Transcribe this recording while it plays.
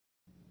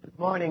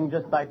morning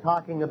just by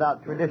talking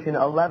about tradition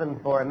 11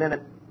 for a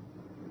minute,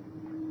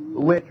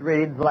 which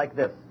reads like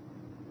this.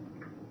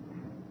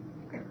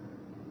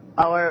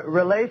 Our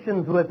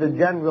relations with the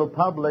general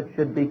public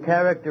should be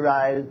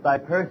characterized by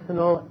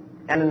personal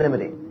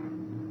anonymity.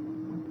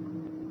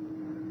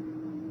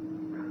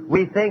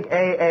 We think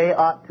AA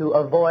ought to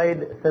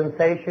avoid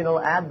sensational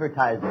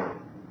advertising.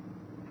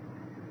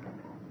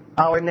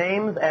 Our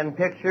names and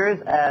pictures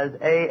as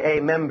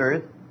AA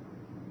members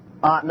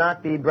ought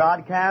not be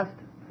broadcast,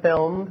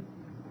 filmed,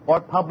 or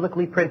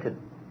publicly printed.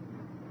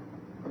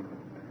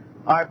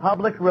 Our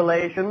public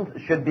relations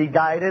should be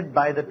guided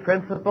by the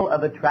principle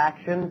of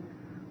attraction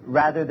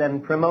rather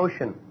than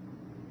promotion.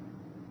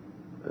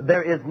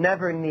 There is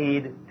never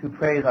need to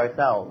praise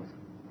ourselves.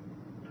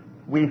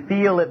 We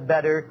feel it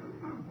better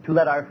to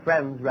let our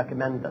friends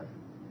recommend us.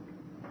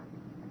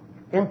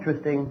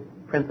 Interesting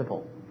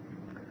principle.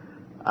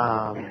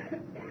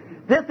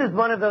 This is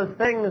one of those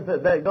things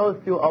that goes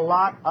through a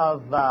lot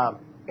of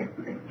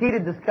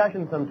heated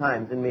discussion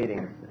sometimes in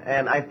meetings.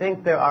 And I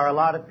think there are a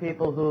lot of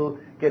people who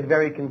get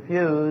very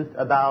confused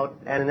about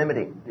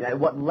anonymity. At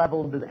what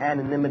level does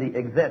anonymity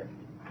exist?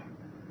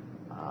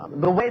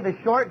 The way the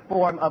short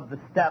form of the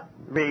step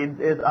reads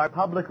is our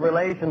public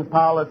relations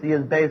policy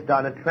is based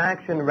on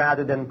attraction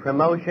rather than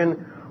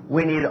promotion.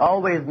 We need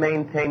always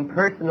maintain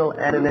personal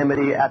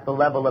anonymity at the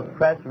level of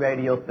press,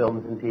 radio,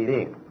 films, and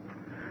TV.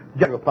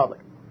 General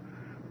public.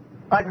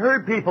 I've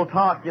heard people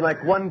talk,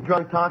 like one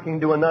drunk talking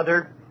to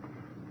another,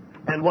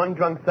 and one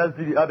drunk says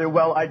to the other,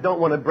 well, I don't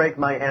want to break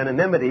my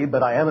anonymity,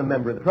 but I am a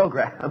member of the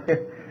program.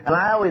 And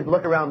I always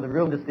look around the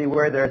room to see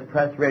where there's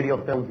press,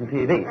 radio, films, and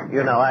TV.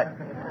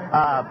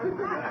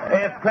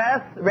 If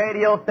press,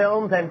 radio,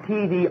 films, and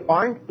TV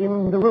aren't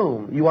in the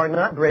room, you are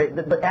not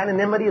the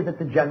anonymity is at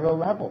the general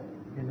level.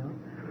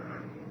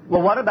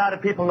 Well, what about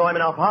if people know I'm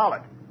an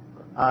alcoholic?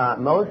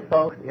 Most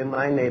folks in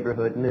my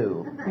neighborhood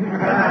knew.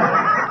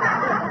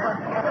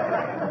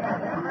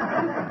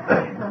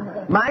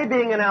 My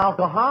being an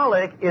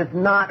alcoholic is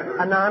not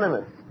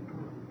anonymous.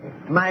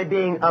 My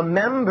being a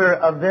member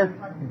of this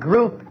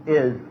group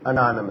is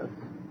anonymous.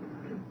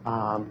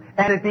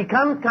 And it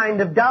becomes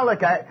kind of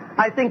delicate.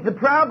 I think the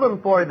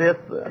problem for this,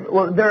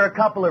 well, there are a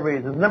couple of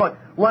reasons. Number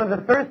one of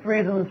the first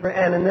reasons for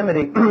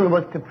anonymity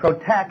was to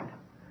protect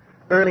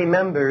early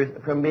members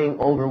from being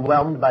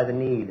overwhelmed by the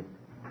need.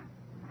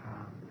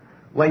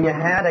 When you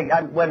had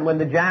when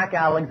the Jack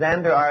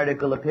Alexander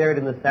article appeared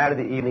in the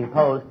Saturday Evening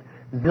Post,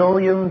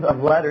 zillions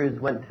of letters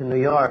went to New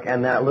York,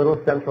 and that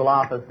little central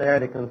office there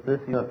that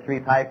consists of 3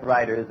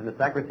 typewriters and a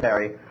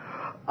secretary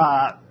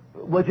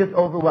was just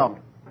overwhelmed.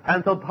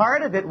 And so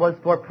part of it was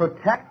for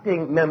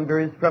protecting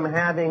members from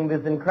having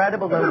this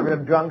incredible number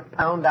of drunks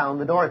pound down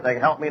the door saying,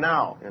 help me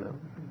now,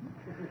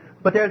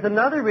 But there's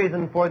another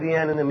reason for the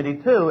anonymity,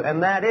 too,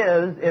 and that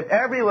is, if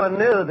everyone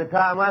knew that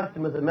Tom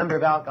Weston was a member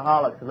of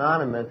Alcoholics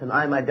Anonymous and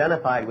I'm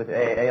identified with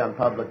AA on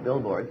public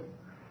billboards,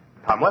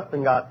 Tom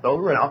Weston got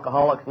sober in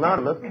Alcoholics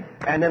Anonymous,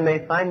 and then they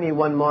find me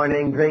one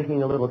morning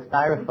drinking a little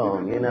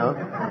styrofoam,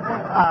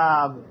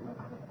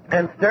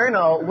 and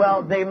Sterno,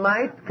 well, they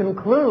might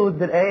conclude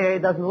that AA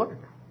doesn't work.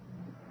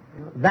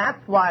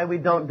 That's why we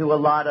don't do a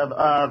lot of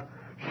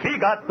she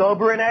got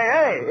sober in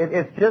AA.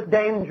 It's just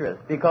dangerous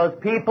because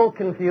people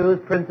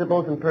confuse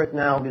principles and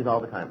personalities all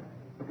the time.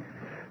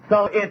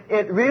 So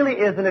it really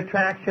is an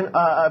attraction,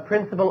 a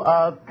principle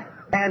of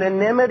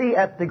anonymity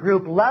at the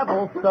group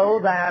level so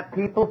that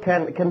people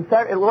can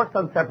it works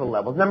on several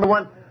levels. Number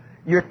one,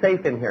 you're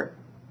safe in here.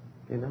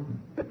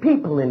 The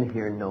people in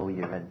here know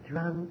you're a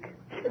drunk.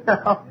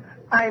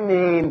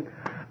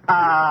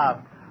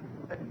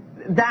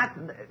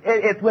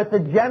 It's with the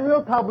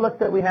general public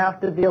that we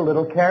have to be a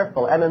little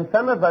careful. And then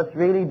some of us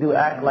really do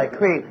act like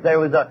creeps. There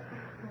was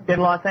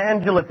in Los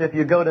Angeles, if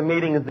you go to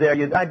meetings there,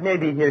 I'd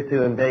maybe here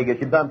too in Vegas,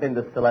 you bump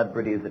into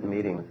celebrities at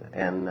meetings.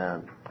 And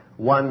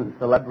one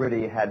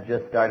celebrity had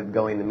just started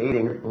going to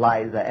meetings,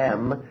 Liza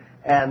M.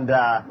 And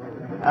at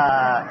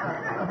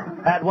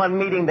one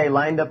meeting, they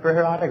lined up for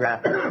her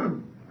autograph.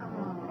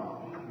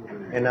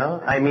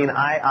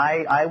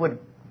 I would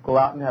go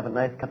out and have a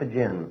nice cup of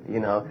gin,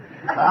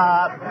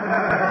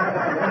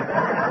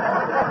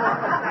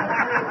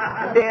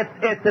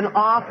 It's an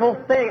awful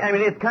thing.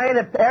 It's kind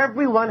of,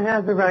 everyone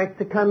has the right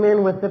to come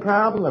in with the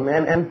problem.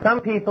 And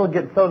some people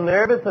get so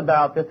nervous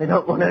about this, they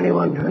don't want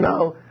anyone to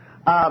know,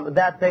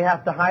 that they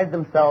have to hide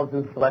themselves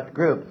in select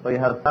groups. So you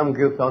have some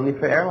groups only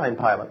for airline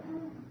pilots,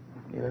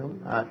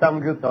 some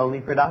groups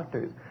only for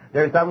doctors.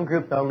 There are some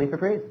groups only for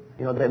priests.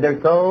 They're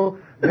so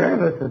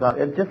nervous about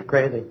it. It's just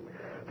crazy.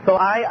 So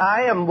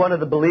I am one of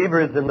the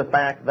believers in the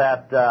fact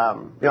that,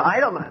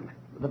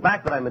 the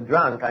fact that I'm a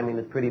drunk,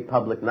 is pretty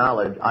public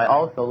knowledge. I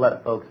also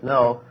let folks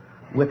know,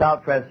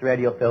 without press,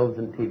 radio, films,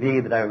 and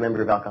TV, that I'm a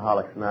member of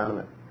Alcoholics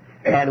Anonymous.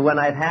 And when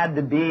I've had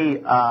to be,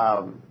 when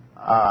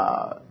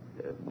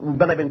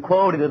I've been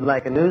quoted in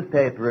like a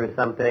newspaper or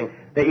something,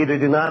 they either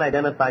do not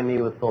identify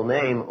me with full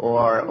name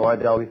or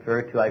they'll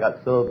refer to I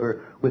got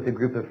sober with a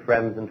group of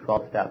friends in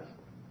 12 steps,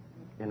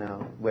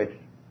 which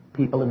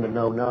People in the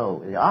know.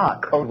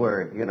 Code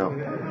word,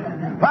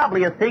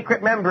 Probably a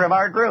secret member of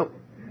our group.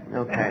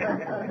 Okay.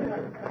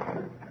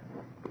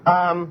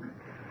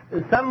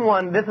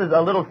 This is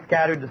a little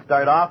scattered to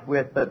start off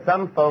with, but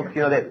some folks,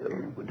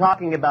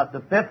 talking about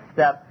the fifth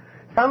step,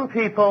 some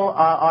people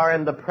are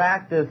in the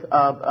practice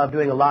of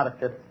doing a lot of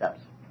fifth steps.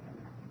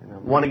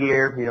 One a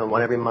year,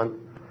 one every month.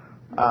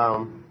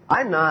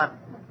 I'm not.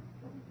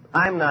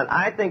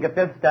 I think a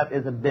fifth step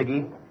is a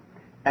biggie,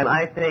 and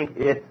I think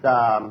it's,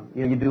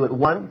 you do it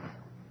once,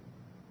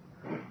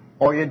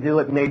 or you do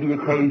it maybe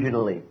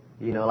occasionally,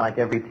 like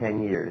every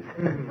 10 years.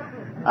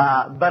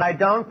 But I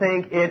don't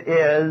think it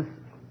is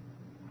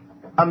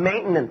a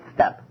maintenance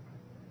step.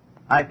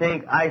 I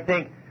think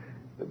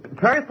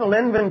personal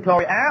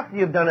inventory, after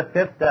you've done a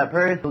fifth step,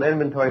 personal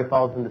inventory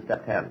falls into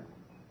step 10.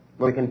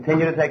 Where we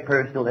continue to take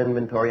personal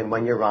inventory, and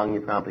when you're wrong, you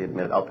promptly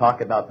admit it. I'll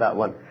talk about that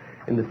one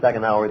in the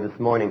second hour this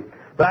morning.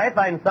 But I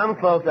find some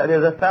folks,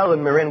 there's a fellow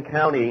in Marin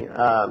County.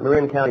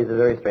 Marin County is a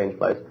very strange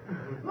place.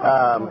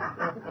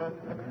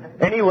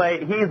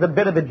 Anyway, he's a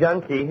bit of a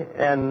junkie,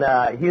 and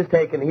he's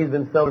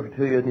been sober for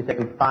 2 years, and he's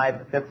taken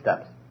 5 fifth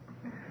steps.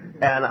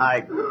 And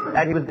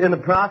he was in the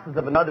process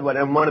of another one,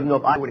 and wanted to know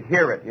if I would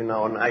hear it, and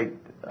I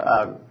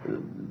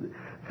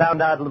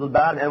found out a little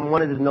about it and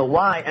wanted to know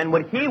why. And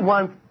what he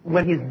wants,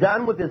 when he's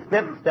done with his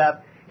fifth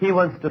step, he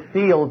wants to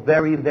feel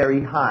very,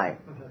 very high.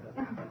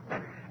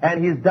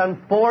 And he's done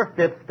 4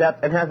 fifth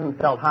steps and hasn't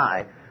felt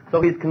high.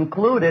 So he's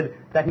concluded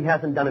that he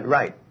hasn't done it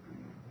right.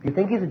 Do you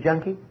think he's a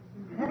junkie?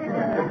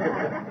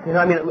 I'm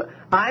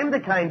the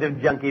kind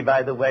of junkie,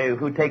 by the way,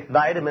 who takes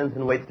vitamins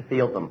and waits to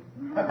feel them.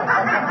 Okay?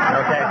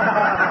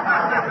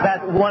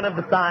 That's one of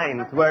the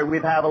signs where we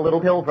have a little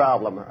pill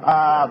problem. Maybe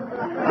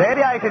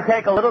I should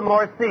take a little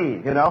more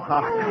C,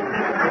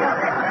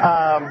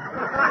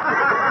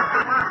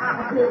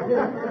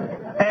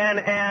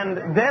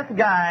 And this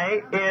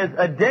guy is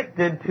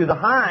addicted to the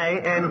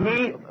high,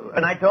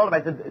 and I told him,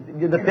 I said,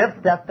 the fifth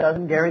step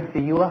doesn't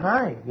guarantee you a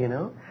high,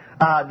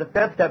 The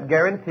fifth step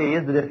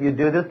guarantees that if you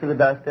do this to the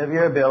best of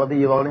your ability,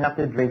 you won't have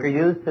to drink or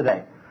use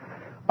today.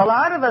 A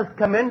lot of us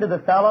come into the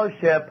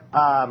fellowship,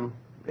 a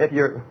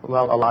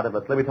lot of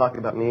us, let me talk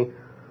about me.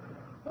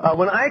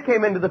 When I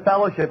came into the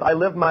fellowship, I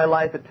lived my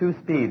life at 2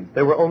 speeds.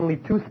 There were only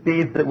 2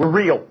 speeds that were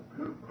real.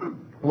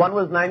 One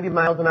was 90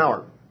 miles an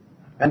hour,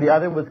 and the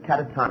other was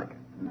catatonic.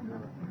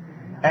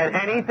 And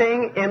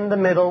anything in the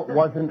middle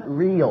wasn't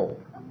real.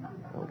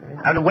 Okay?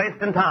 And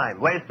wasting time,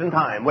 waiting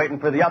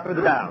for the up or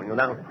the down,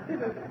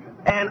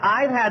 And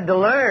I've had to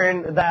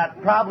learn that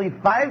probably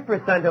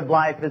 5% of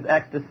life is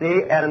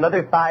ecstasy, and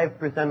another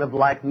 5% of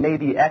life may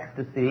be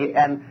ecstasy,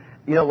 and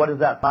what is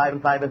that, 5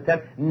 and 5 is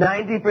 10?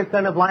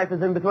 90% of life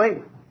is in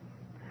between.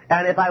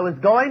 And if I was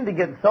going to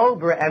get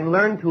sober and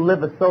learn to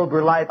live a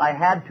sober life, I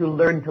had to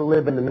learn to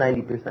live in the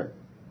 90%.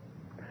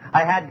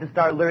 I had to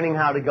start learning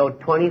how to go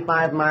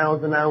 25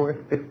 miles an hour,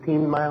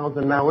 15 miles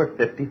an hour,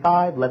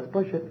 55, let's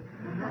push it.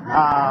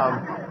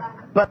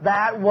 But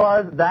that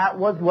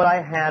was what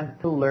I had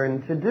to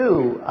learn to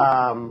do.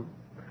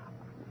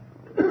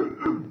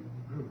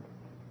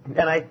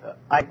 And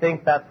I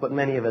think that's what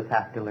many of us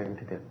have to learn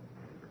to do.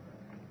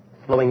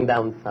 Slowing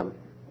down some.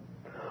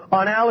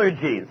 On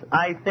allergies,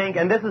 I think,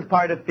 and this is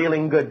part of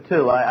feeling good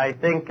too, I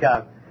think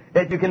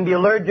if you can be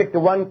allergic to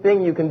one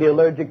thing, you can be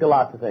allergic to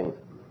lots of things.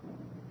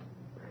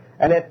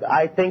 And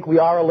I think we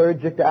are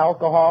allergic to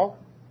alcohol.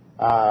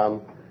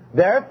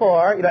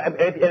 Therefore,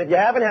 if you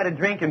haven't had a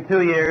drink in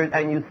 2 years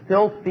and you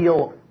still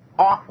feel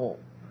awful,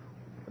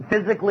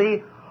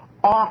 physically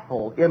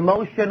awful,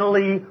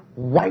 emotionally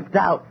wiped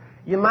out,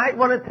 you might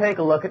want to take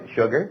a look at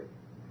sugar.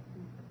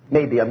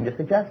 Maybe I'm just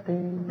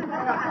suggesting.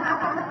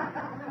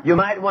 You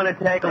might want to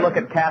take a look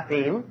at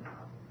caffeine,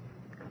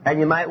 and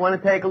you might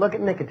want to take a look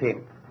at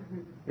nicotine.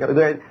 See,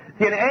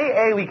 in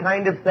AA we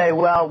kind of say,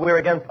 well, we're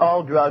against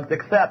all drugs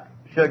except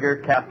sugar,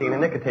 caffeine,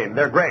 and nicotine.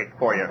 They're great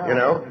for you,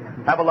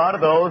 Have a lot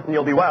of those and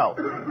you'll be well.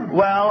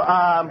 Well,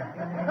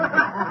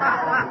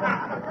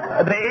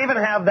 they even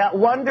have that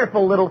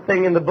wonderful little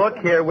thing in the book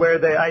here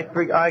where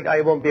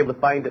I won't be able to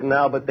find it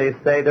now, but they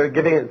say they're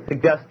giving it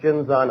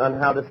suggestions on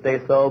how to stay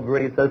sober.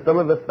 And he says some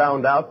of us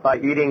found out by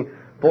eating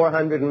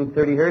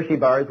 430 Hershey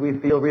bars we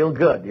feel real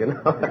good,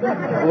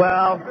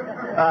 Well,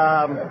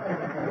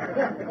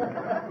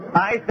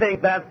 I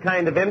think that's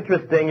kind of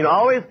interesting.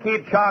 Always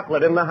keep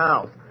chocolate in the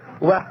house.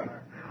 Well,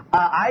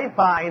 I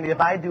find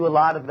if I do a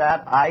lot of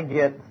that, I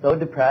get so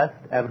depressed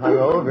and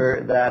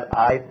hungover that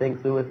I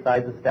think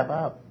suicide's a step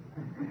up.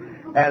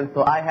 And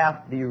so I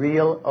have to be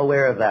real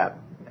aware of that.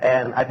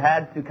 And I've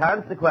had to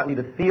consequently,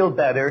 to feel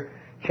better,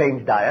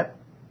 change diet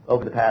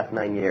over the past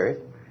 9 years,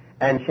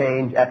 and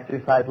change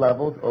exercise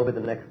levels over the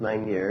next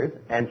 9 years,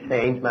 and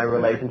change my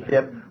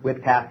relationship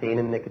with caffeine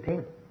and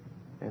nicotine.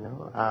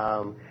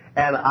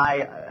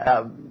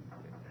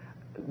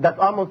 That's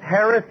almost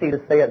heresy to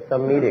say at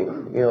some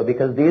meetings,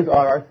 because these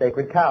are our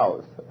sacred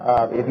cows.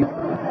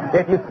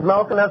 If you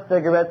smoke enough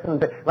cigarettes,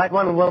 like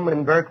one woman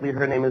in Berkeley,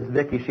 her name is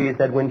Vicky, she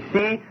said when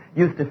she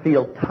used to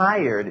feel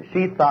tired,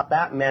 she thought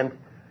that meant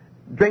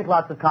drink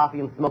lots of coffee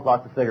and smoke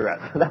lots of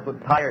cigarettes. That was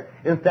tired.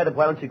 Instead of,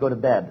 why don't you go to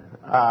bed?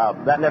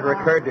 That never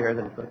occurred to her.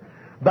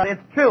 But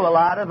it's true. A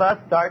lot of us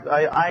start,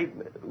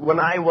 when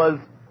I was,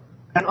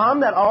 and on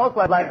that also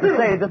I'd like to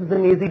say, this is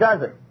an easy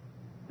does it.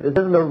 This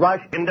isn't a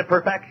rush into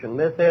perfection.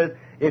 This is,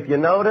 if you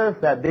notice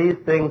that these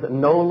things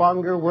no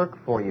longer work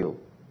for you,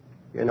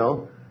 you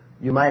know,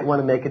 you might want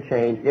to make a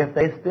change. If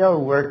they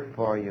still work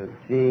for you,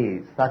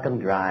 geez, suck them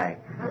dry.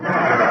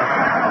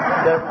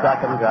 Just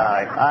suck them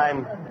dry.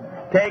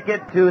 Take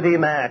it to the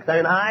max. I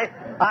mean,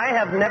 I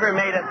have never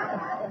made it.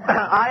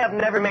 I have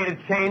never made a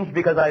change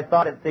because I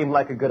thought it seemed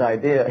like a good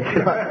idea. You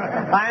know?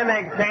 I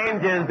make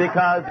changes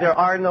because there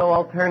are no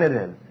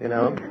alternatives. You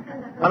know,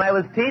 when I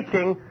was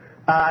teaching,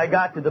 I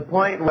got to the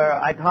point where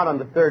I taught on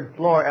the 3rd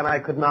floor, and I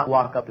could not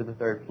walk up to the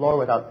 3rd floor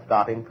without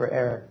stopping for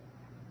air.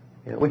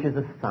 You know, which is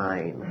a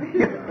sign,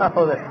 you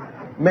know,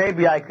 that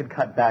maybe I could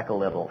cut back a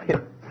little, you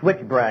know, switch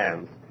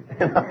brands.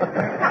 You know?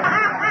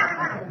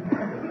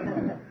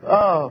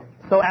 Oh,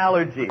 so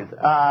allergies.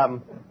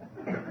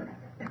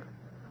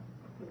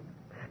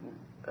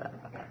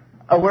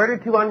 A word or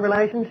two on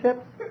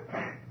relationships?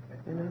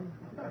 You know?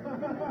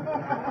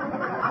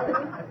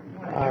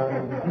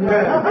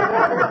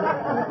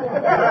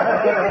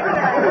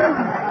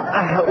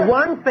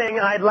 One thing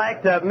I'd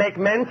like to make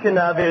mention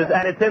of is,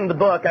 and it's in the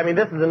book, I mean,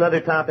 this is another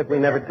topic we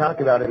never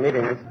talk about in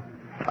meetings.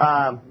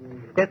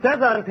 It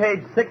says on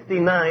page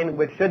 69,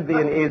 which should be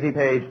an easy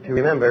page to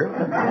remember,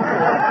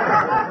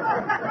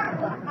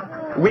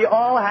 we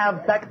all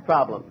have sex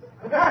problems.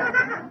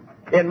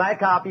 In my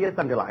copy, it's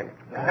underlined.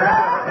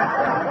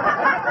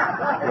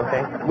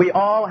 Okay? We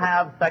all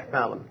have sex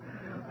problems.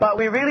 But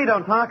we really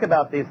don't talk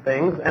about these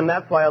things, and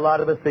that's why a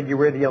lot of us figure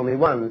we're the only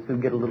ones who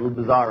get a little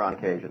bizarre on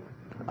occasion.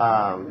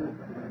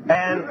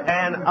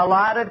 And a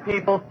lot of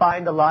people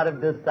find a lot of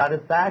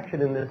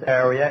dissatisfaction in this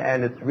area,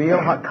 and it's real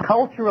hard.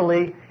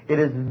 Culturally, it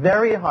is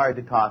very hard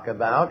to talk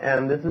about,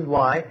 and this is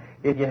why,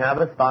 if you have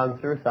a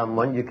sponsor or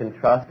someone you can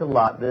trust a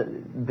lot,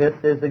 this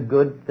is a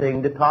good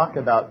thing to talk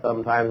about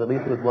sometimes, at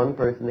least with one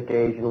person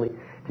occasionally,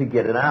 to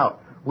get it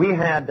out. We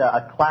had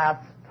a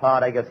class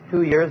taught, I guess,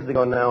 2 years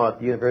ago now at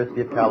the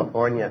University of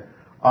California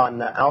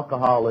on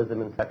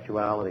alcoholism and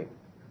sexuality.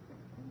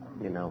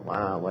 You know,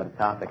 wow, what a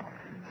topic.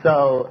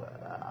 So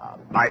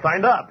I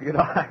signed up, you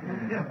know,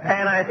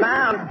 and I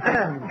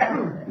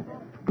found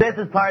this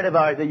is part of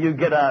that you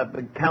get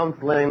a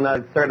counseling,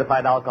 a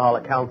certified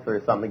alcoholic counselor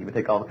or something. You can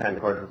take all kinds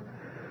of courses.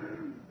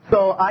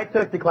 So I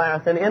took the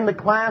class, and in the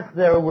class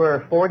there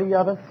were 40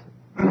 of us,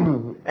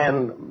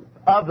 and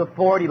of the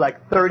 40,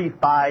 like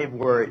 35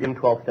 were in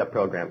 12-step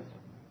programs.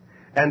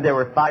 And there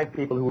were 5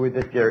 people who were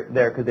there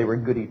because they were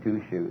goody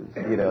two-shoes.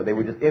 You know, they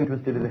were just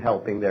interested in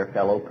helping their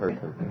fellow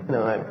person. You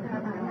know,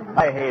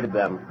 I hated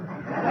them.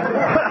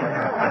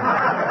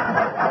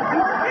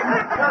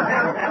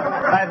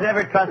 I've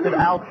never trusted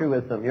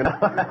altruism, you know.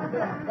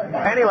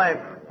 Anyway,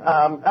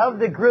 of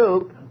the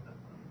group,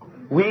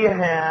 we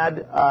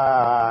had,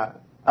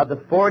 of the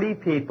 40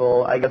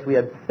 people, I guess we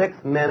had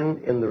 6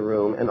 men in the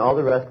room, and all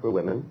the rest were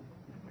women.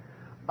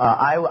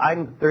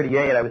 I'm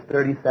 38. I was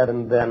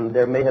 37 then.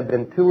 There may have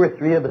been 2 or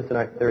 3 of us in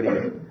our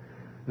 30s.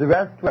 The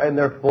rest were in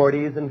their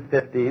 40s and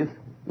 50s,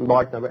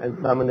 large number, and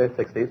some in their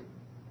 60s.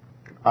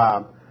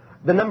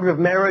 The number of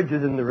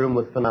marriages in the room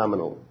was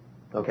phenomenal.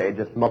 Okay,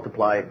 just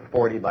multiply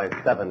 40 by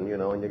 7, you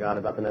know, and you got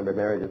about the number of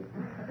marriages.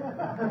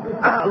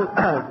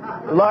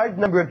 Large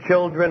number of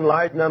children,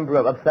 large number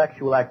of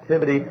sexual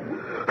activity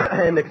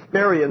and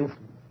experience.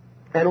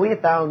 And we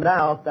found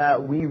out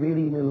that we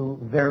really knew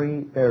very,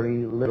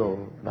 very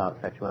little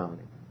about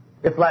sexuality.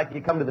 It's like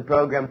you come to the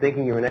program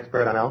thinking you're an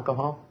expert on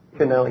alcohol,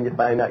 you know, and you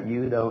find out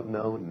you don't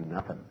know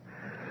nothing.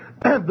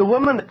 The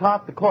woman that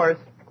taught the course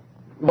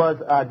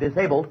was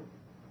disabled.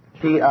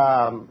 She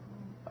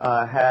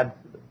had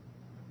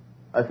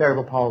a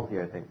cerebral palsy,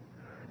 I think.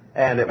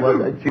 And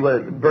she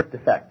was birth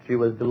defect. She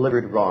was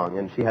delivered wrong,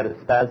 and she had a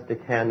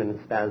spastic hand and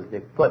a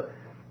spastic foot.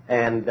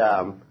 And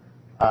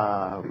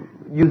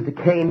used a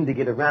cane to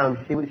get around.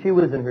 She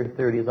was in her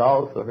 30s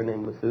also. Her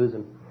name was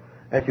Susan.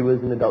 And she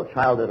was an adult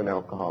child of an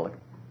alcoholic.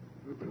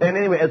 And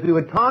anyway, as we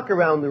would talk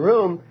around the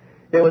room,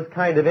 it was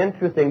kind of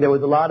interesting. There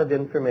was a lot of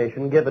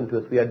information given to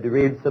us. We had to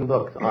read some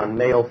books on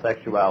male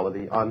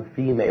sexuality, on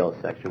female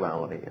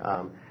sexuality.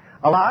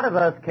 A lot of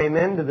us came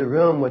into the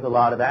room with a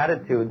lot of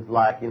attitudes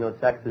like, you know,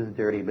 sex is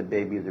dirty, but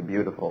babies are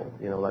beautiful.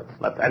 You know,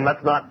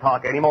 let's not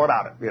talk any more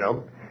about it, you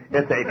know.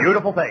 It's a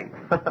beautiful thing.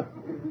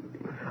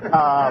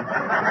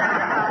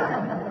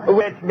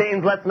 Which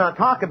means let's not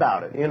talk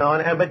about it, you know,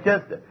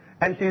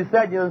 and she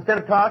said, you know, instead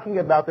of talking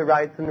about the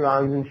rights and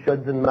wrongs and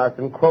shoulds and musts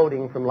and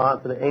quoting from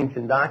lots of the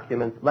ancient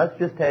documents, let's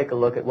just take a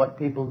look at what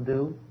people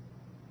do.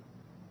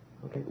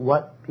 Okay,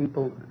 what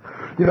people,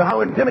 you know,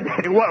 how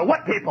intimidating,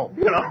 what people,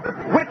 you know,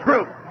 which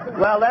group?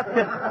 Well, let's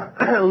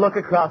just look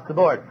across the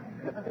board.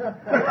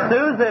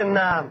 Susan,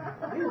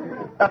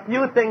 a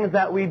few things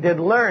that we did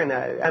learn,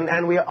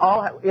 and we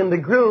all, in the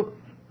group,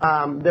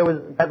 there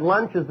was, at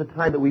lunch is the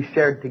time that we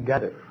shared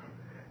together.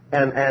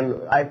 And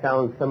I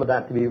found some of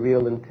that to be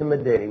real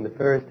intimidating. The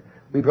first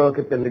we broke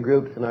up into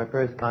groups, and our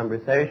first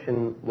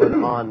conversation was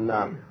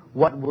on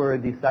what were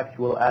the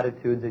sexual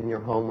attitudes in your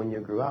home when you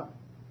grew up.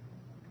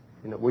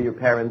 Were your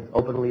parents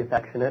openly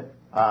affectionate?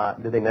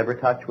 Did they never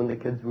touch when the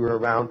kids were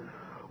around?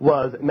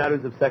 Was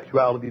matters of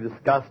sexuality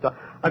discussed?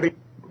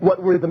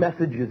 What were the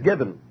messages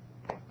given?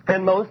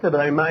 And most of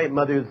it, my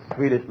mother's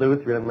Swedish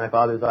Lutheran and my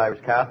father's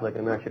Irish Catholic,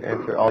 and I should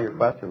answer all your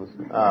questions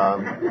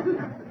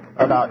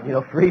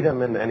about,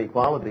 freedom and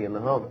equality in the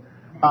home.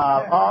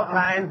 All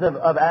kinds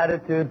of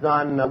attitudes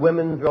on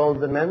women's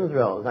roles and men's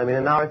roles.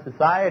 In our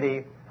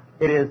society,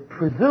 it is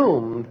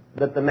presumed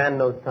that the man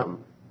knows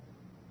something,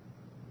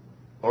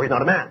 or he's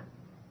not a man.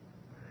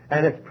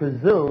 And it's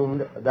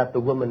presumed that the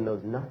woman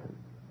knows nothing,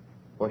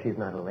 or she's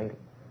not a lady.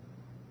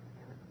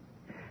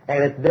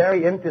 And it's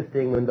very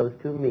interesting when those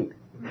two meet.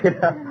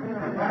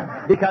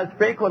 Because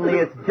frequently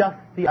it's just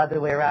the other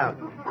way around.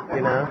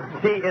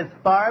 She is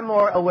far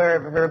more aware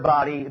of her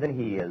body than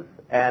he is.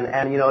 And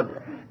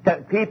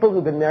people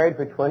who've been married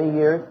for 20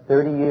 years,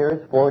 30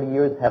 years, 40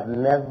 years have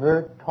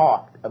never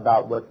talked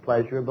about what's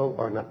pleasurable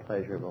or not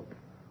pleasurable,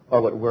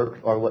 or what works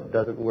or what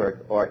doesn't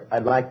work, or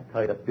I'd like to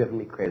tell you that's driven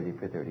me crazy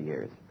for 30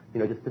 years.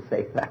 Just to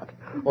say that,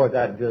 or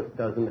that just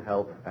doesn't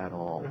help at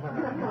all.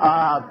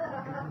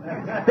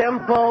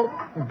 Simple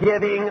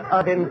giving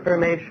of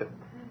information.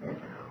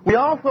 We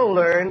also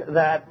learn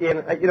that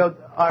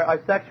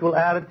our sexual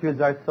attitudes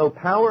are so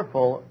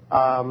powerful.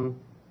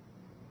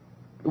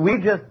 We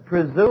just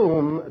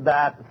presume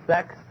that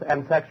sex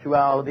and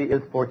sexuality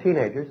is for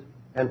teenagers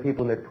and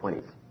people in their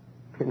 20s.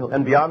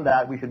 And beyond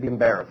that, we should be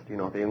embarrassed,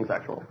 being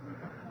sexual.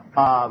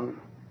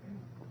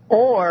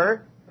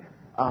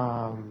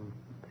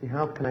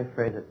 How can I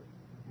phrase it?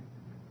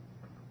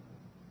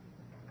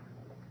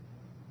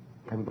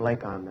 I'm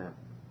blank on that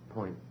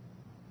point.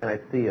 And I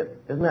see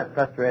it. Isn't that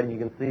frustrating? You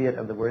can see it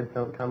and the words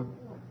don't come.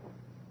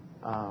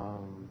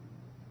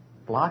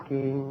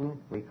 Blocking,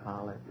 we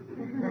call it.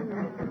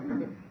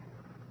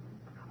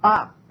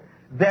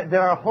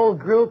 There are whole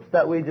groups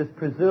that we just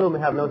presume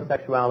have no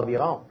sexuality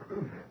at all.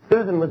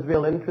 Susan was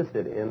real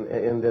interested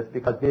in this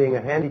because being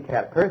a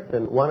handicapped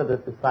person, one of the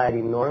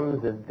society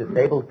norms is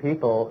disabled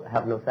people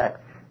have no sex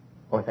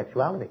or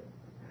sexuality.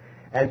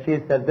 And she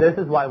said this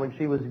is why when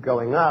she was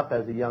growing up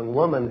as a young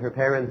woman, her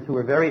parents, who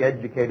were very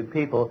educated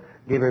people,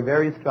 gave her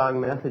very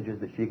strong messages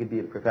that she could be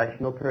a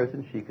professional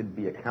person, she could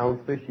be a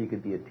counselor, she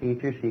could be a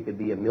teacher, she could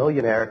be a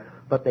millionaire,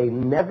 but they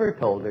never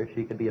told her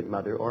she could be a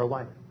mother or a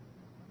wife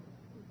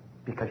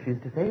because she's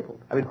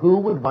disabled. Who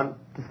would want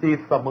to see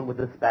someone with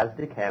a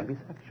spastic hand be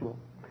sexual?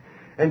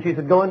 And she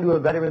said, go into a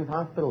veterans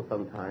hospital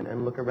sometime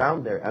and look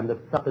around there. And the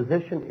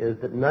supposition is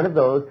that none of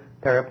those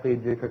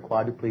paraplegic or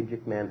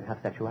quadriplegic men have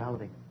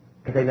sexuality,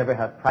 because they never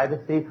have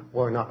privacy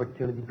or an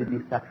opportunity to be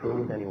sexual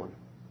with anyone.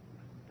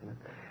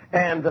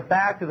 And the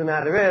fact of the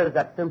matter is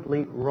that's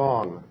simply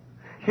wrong.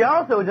 She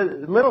also,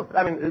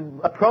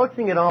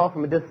 approaching it all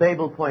from a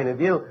disabled point of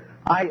view,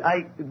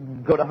 I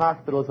go to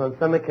hospitals on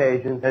some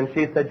occasions, and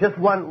she said, just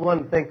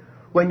one thing.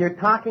 When you're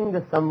talking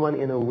to someone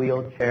in a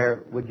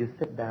wheelchair, would you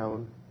sit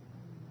down?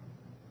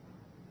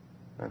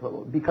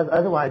 Because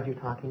otherwise you're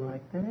talking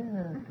like this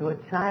to a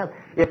child.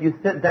 If you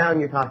sit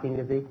down, you're talking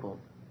as equals.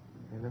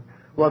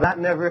 Well, that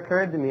never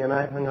occurred to me, and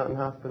I hung out in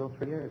hospitals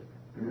for years.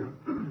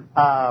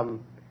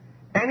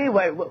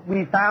 Anyway,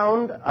 we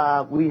found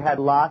we had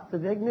lots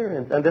of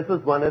ignorance, and this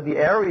was one of the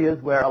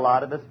areas where a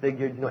lot of us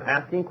figured,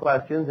 asking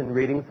questions and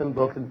reading some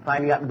books and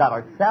finding out about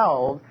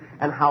ourselves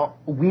and how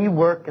we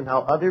work and how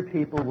other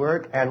people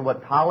work and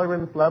what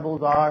tolerance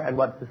levels are and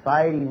what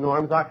society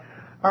norms are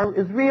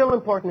is real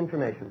important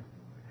information.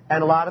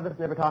 And a lot of us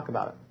never talk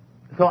about it.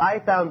 So I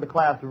found the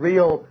class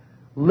real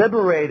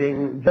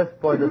liberating just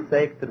for the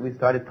sake that we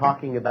started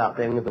talking about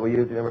things that we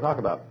usually never talk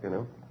about,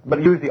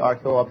 But usually are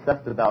so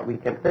obsessed about we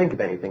can't think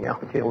of anything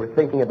else. We're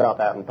thinking about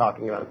that and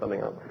talking about something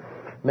else.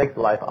 Makes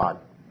life odd.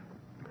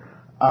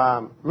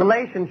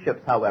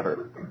 Relationships,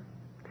 however.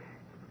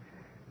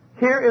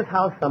 Here is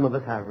how some of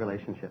us have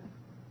relationships.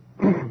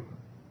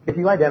 If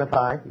you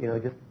identify,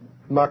 just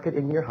mark it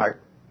in your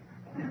heart.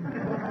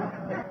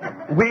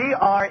 We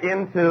are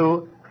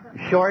into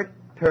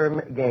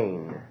short-term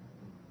gain.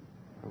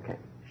 Okay.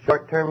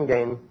 Short-term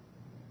gain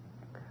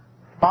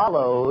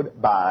followed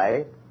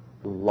by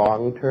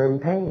long-term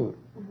pain.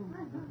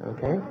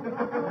 Okay?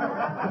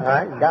 All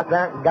right, got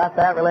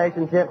that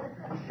relationship?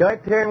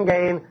 Short-term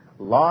gain,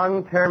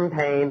 long-term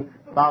pain,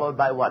 followed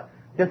by what?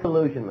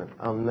 Disillusionment.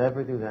 I'll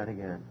never do that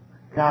again.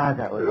 God,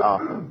 that was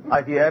awful.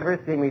 If you ever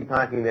see me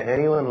talking to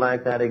anyone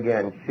like that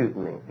again, shoot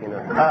me.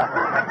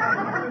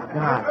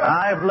 God,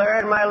 I've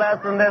learned my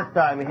lesson this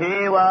time.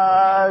 He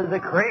was a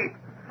creep.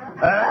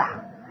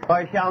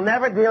 Or shall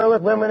never deal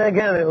with women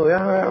again.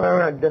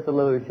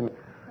 Disillusionment.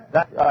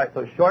 All right,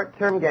 so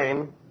short-term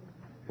gain,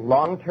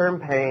 long-term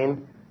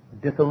pain,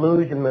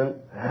 disillusionment,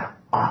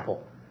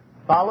 awful.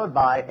 Followed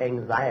by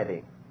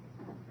anxiety,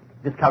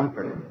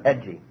 discomfort,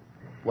 edgy.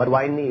 What do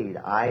I need?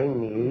 I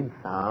need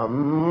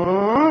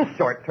some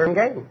short-term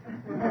gain.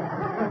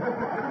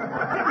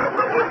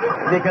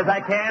 Because I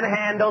can't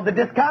handle the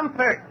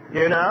discomfort,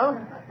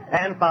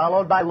 And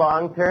followed by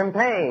long-term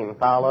pain,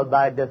 followed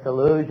by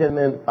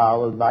disillusionment,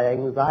 followed by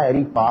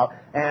anxiety,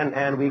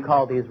 and we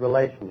call these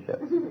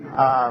relationships.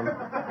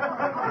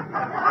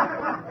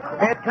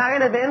 It's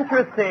kind of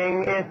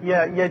interesting if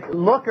you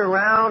look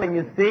around and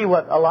you see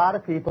what a lot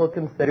of people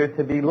consider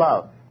to be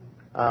love.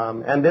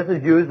 And this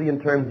is usually in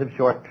terms of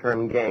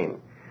short-term gain.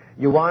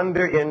 You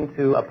wander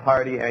into a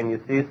party and you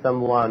see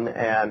someone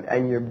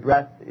and your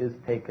breath is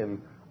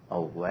taken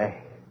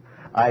away.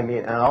 I mean,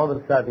 and all of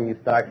a sudden you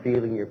start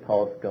feeling your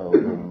pulse go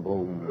boom,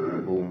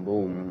 boom, boom,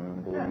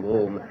 boom, boom,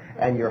 boom,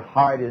 and your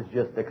heart is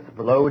just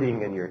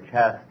exploding in your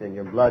chest and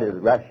your blood is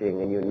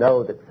rushing, and you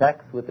know that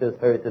sex with this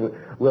person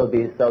will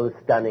be so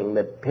stunning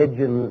that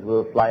pigeons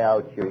will fly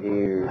out your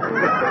ears.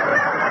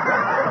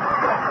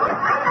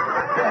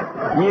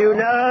 You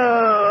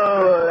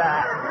know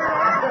that.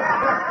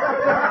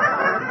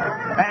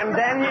 And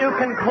then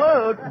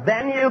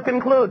you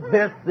conclude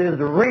this is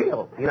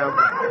real,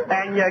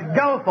 and you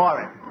go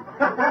for it.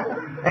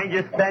 And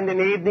you spend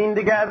an evening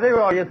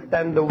together, or you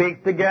spend a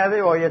week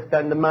together, or you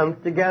spend a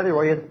month together,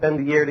 or you spend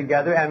a year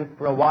together, and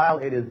for a while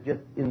it is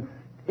just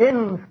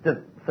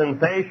instant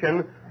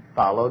sensation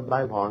followed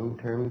by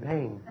long-term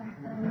pain.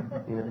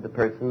 The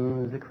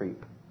person is a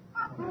creep.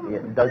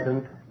 It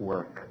doesn't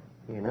work,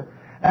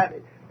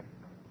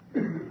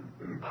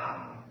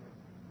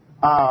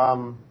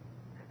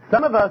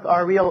 Some of us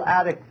are real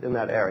addicts in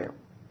that area.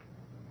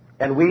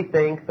 And we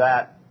think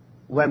that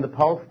when the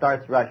pulse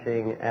starts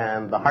rushing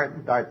and the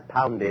heart starts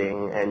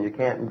pounding and you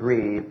can't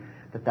breathe,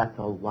 that's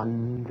a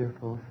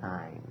wonderful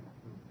sign.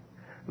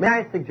 May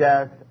I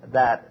suggest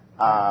that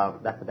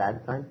that's a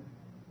bad sign?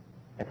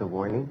 It's a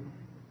warning?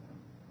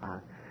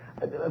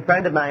 A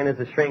friend of mine is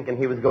a shrink, and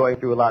he was going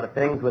through a lot of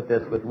things with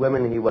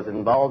women he was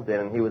involved in,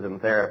 and he was in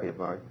therapy, of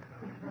course.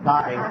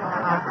 Talking.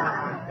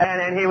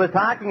 And he was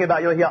talking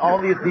about, all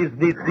these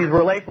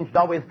relationships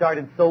always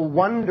started so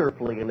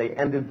wonderfully and they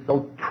ended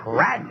so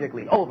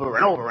tragically over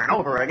and over and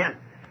over again.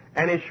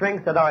 And his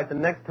shrink said, all right, the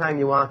next time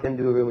you walk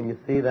into a room and you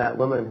see that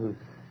woman who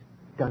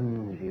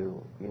stuns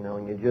you,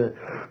 and you just,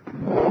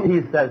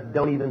 he says,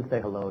 don't even say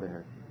hello to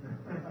her.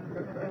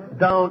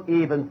 Don't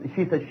even,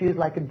 she says, she's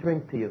like a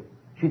drink to you.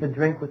 She's a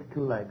drink with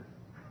two legs.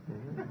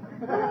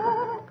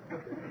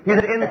 He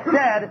said,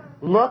 instead,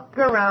 look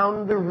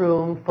around the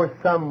room for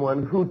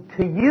someone who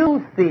to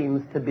you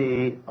seems to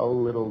be a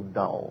little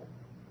dull.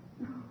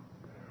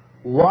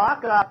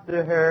 Walk up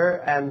to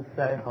her and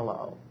say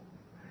hello.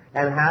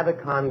 And have a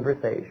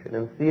conversation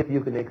and see if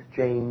you can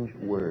exchange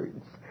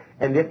words.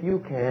 And if you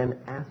can,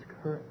 ask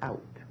her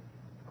out.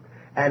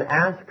 And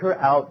ask her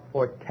out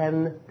for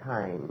 10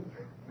 times.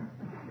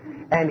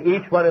 And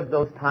each one of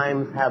those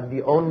times have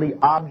the only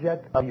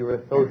object of your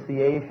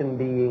association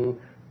being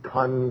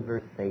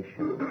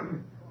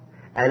conversation.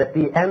 And at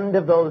the end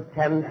of those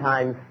 10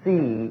 times,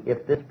 see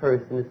if this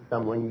person is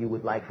someone you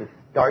would like to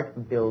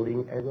start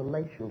building a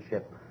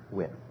relationship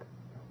with.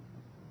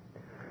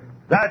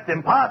 That's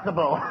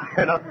impossible.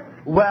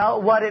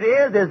 Well, what it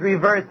is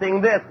reversing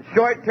this.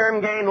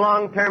 Short-term gain,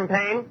 long-term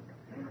pain.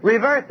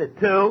 Reverse it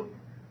to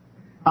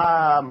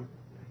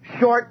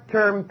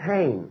short-term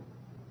pain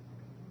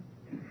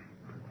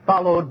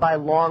followed by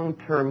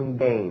long-term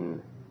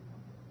gain.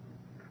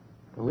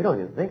 We don't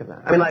even think of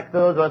that. I mean, like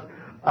those of us,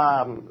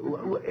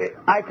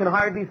 I can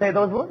hardly say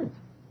those words.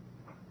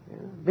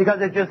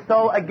 Because it's just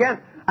so, again,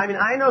 I mean,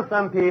 I know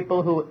some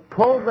people who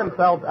pull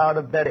themselves out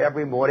of bed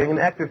every morning and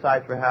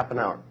exercise for half an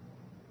hour.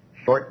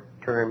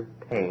 Short-term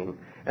pain.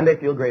 And they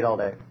feel great all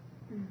day.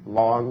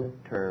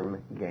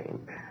 Long-term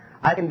gain.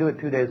 I can do it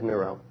 2 days in a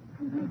row.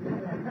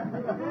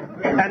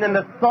 And then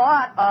the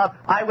thought of,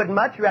 I would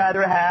much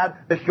rather have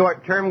the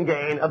short-term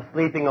gain of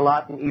sleeping a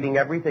lot and eating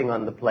everything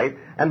on the plate,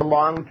 and the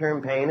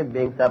long-term pain of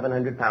being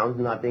 700 pounds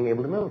and not being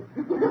able to move.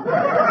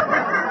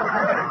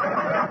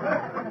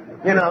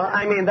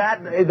 I mean,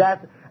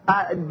 that's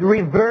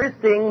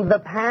reversing the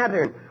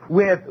pattern.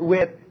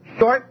 With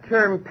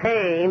short-term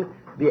pain,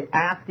 the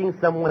asking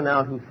someone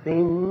out who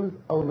seems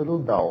a little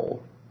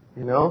dull,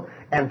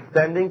 and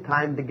spending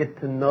time to get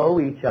to know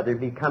each other,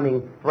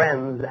 becoming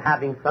friends,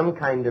 having some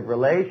kind of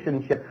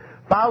relationship,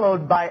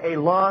 followed by a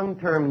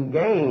long-term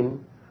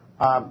gain,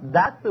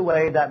 that's the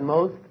way that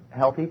most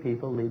healthy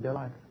people lead their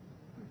lives.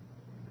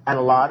 And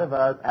a lot of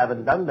us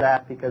haven't done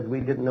that because we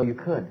didn't know you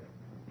could.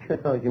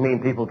 You mean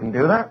people can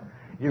do that?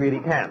 You really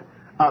can.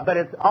 But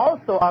it's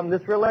also on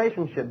this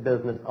relationship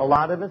business. A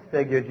lot of us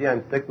figure, gee,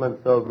 I'm 6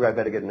 months sober, I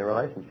better get in a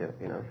relationship,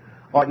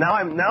 Or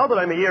now that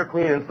I'm a year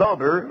clean and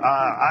sober,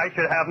 I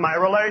should have my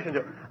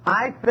relationship.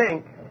 I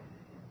think,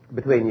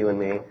 between you and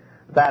me,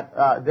 that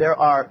there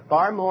are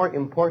far more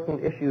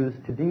important issues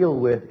to deal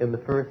with in the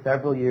first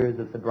several years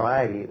of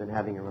sobriety than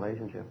having a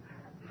relationship.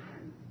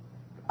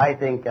 I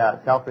think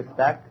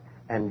self-respect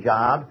and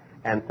job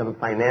and some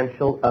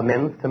financial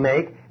amends to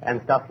make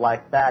and stuff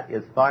like that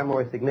is far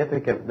more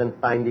significant than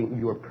finding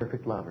your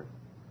perfect lover.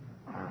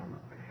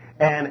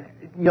 And,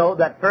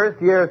 that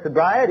first year of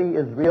sobriety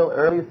is real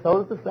early,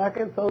 so is the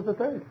second, so is the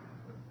third.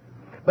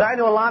 But I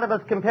know a lot of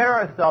us compare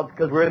ourselves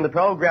because we're in the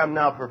program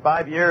now for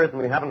 5 years and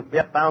we haven't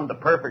yet found the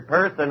perfect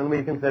person and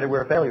we consider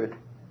we're failures.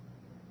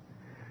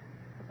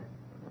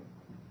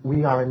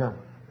 We are enough.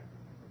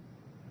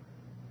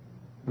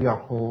 We are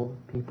whole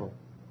people.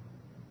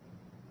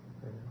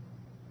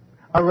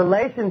 A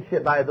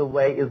relationship, by the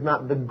way, is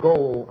not the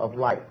goal of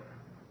life.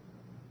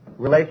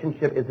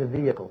 Relationship is a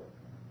vehicle.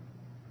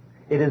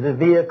 It is a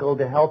vehicle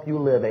to help you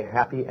live a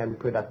happy and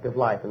productive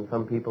life, and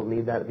some people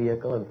need that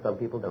vehicle and some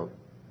people don't.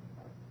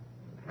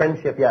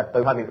 Friendship, yes,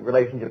 so I mean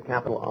relationship,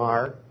 capital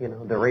R,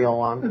 the real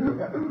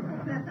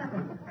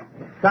one.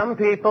 Some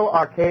people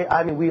are,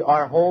 we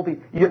are whole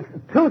people.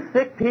 Two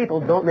sick people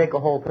don't make a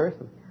whole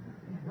person.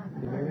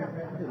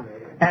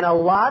 And a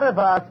lot of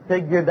us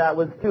figured that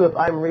was true. If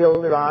I'm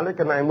real neurotic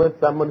and I'm with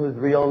someone who's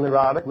real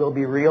neurotic, we'll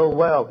be real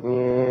well.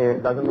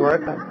 It doesn't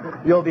work.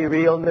 You'll be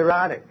real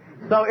neurotic.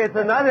 So it's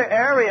another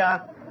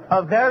area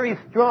of very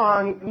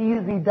strong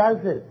easy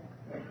does it.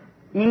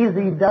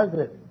 Easy does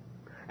it.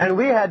 And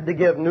we had to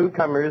give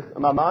newcomers a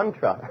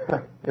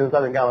mantra in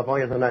Southern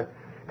California sometimes,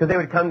 because they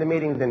would come to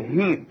meetings in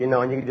heat,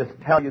 and you could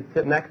just tell you'd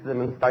sit next to them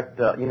and start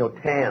to,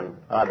 tan.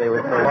 They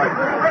were so white.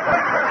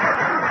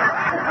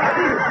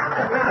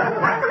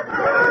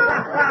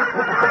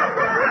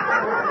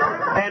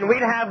 And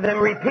we'd have them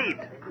repeat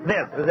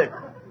this. Was it?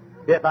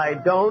 If I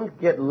don't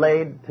get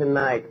laid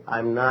tonight,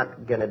 I'm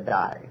not going to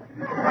die.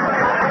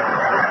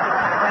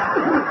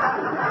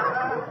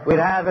 We'd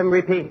have them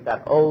repeat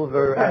that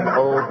over and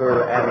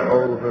over and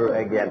over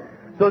again.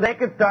 So they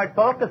could start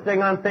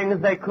focusing on things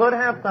they could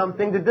have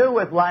something to do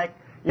with, like,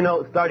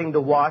 starting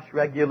to wash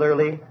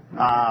regularly,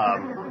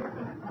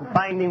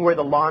 finding where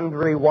the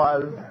laundry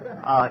was,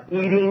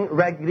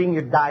 getting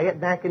your diet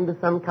back into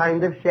some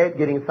kind of shape,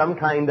 getting some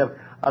kind of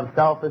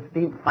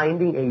self-esteem,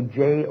 finding a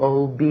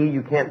J-O-B.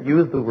 You can't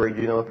use the word,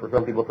 for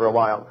some people for a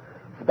while.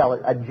 Spell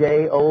it, a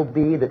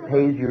J-O-B that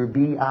pays your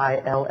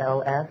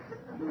B-I-L-L-S.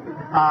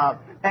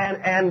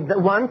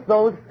 And once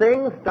those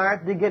things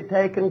start to get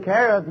taken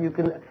care of, you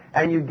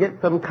get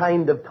some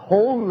kind of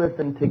wholeness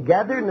and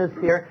togetherness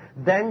here,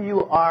 then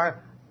you are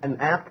an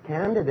apt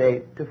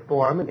candidate to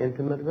form an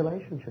intimate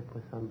relationship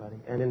with somebody.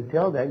 And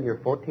until then, you're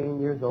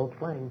 14 years old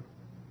playing.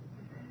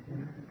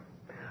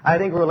 I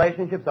think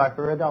relationships are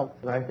for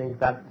adults, and I think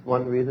that's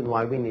one reason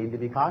why we need to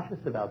be cautious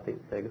about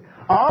these things.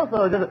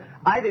 Also,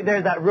 I think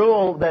there's that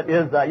rule that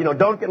is,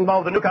 don't get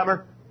involved with a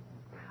newcomer.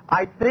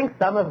 I think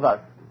some of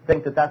us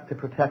think that that's to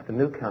protect the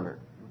newcomer.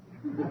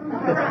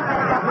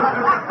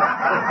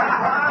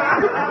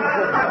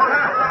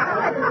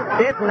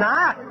 It's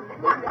not.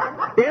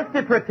 It's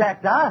to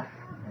protect us,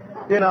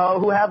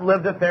 who have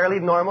lived a fairly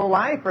normal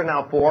life for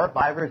now 4,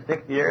 5, or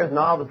 6 years, and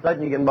all of a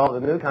sudden you get involved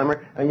with a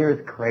newcomer, and you're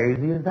as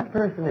crazy as that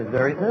person is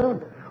very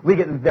soon. We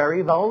get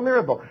very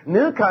vulnerable.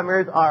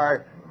 Newcomers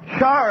are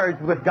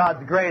charged with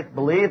God's grace,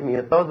 believe me.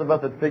 It's those of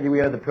us that figure we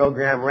have the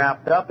program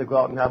wrapped up to go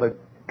out and have a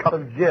cup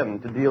of gin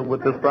to deal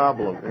with this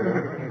problem.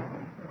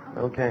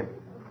 Okay.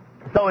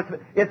 So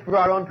it's for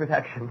our own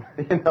protection.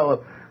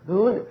 Oh,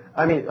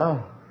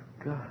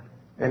 God.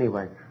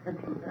 Anyway.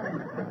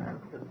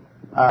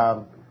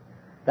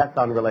 That's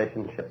on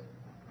relationships.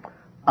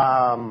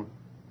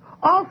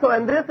 Also,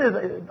 and this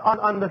is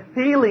on the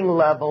feeling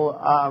level,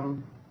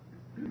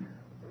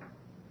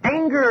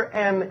 anger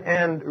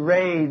and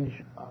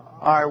rage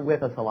are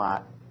with us a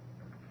lot,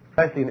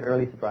 especially in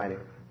early sobriety.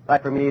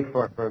 Like for me,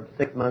 for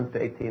 6 months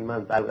to 18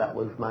 months, that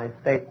was my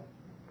state.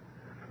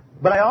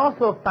 But I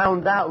also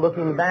found out,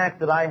 looking back,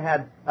 that I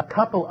had a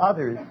couple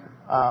others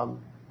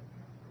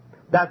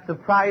that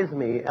surprised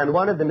me, and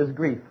one of them is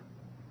grief.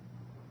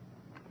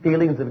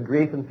 Feelings of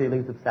grief and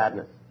feelings of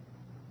sadness.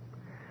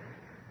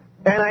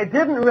 And I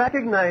didn't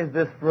recognize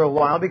this for a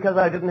while because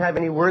I didn't have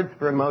any words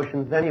for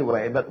emotions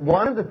anyway. But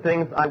one of the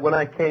things, when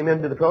I came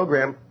into the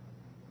program,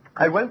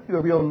 I went through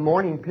a real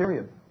mourning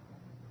period.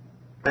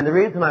 And the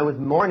reason I was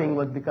mourning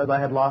was because I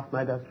had lost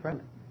my best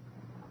friend,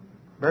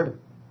 Bourbon.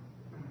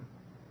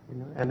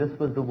 And this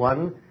was the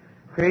one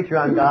creature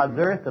on God's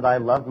earth that I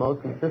loved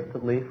most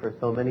consistently for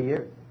so many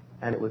years.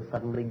 And it was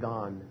suddenly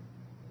gone.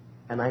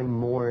 And I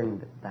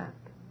mourned that.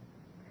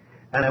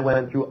 And I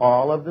went through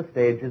all of the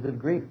stages of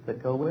grief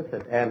that go with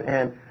it.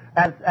 And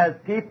as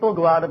people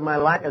go out of my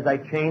life, as I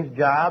change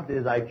jobs,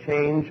 as I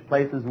change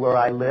places where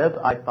I live,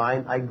 I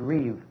find I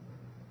grieve.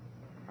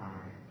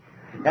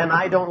 And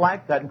I don't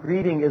like that.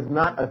 Grieving is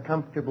not a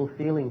comfortable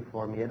feeling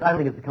for me. I don't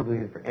think it's a comfortable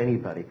feeling for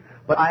anybody.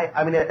 But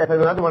I mean, it's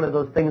another one of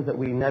those things that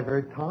we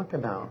never talk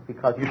about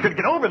because you should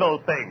get over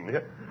those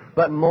things.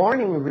 But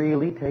mourning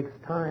really takes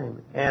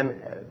time. And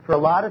for a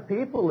lot of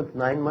people, it's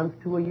 9 months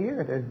to a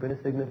year. There's been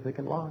a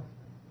significant loss.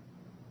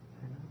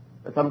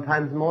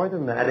 Sometimes more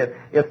than that.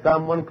 If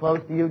someone close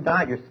to you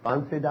died, your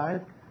sponsor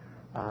dies,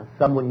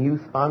 someone you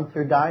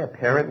sponsor dies, a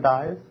parent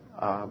dies,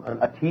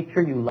 a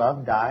teacher you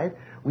love dies,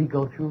 we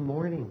go through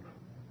mourning.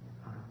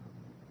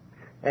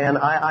 And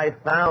I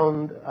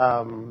found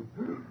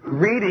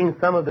reading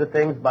some of the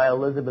things by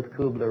Elizabeth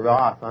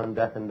Kubler-Ross on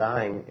death and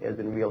dying has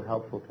been real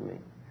helpful to me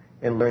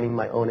in learning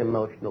my own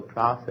emotional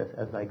process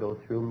as I go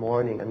through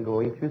mourning and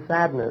going through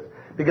sadness,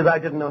 because I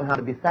didn't know how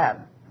to be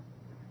sad.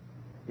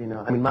 You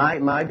know, I mean,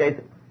 my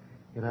basic,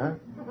 smile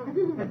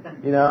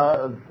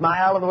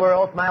of the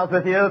world smiles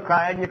with you,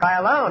 cry and you cry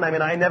alone. I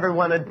mean, I never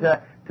wanted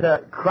to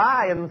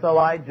cry, and so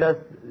I just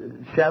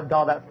shoved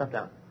all that stuff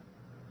down.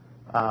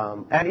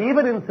 And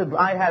even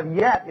I have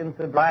yet in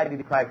sobriety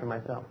to cry for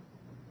myself.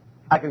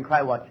 I can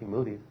cry watching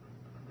movies.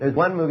 There's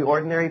one movie,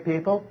 Ordinary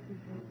People,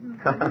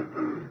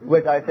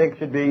 which I think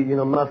should be,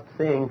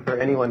 must-seeing for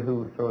anyone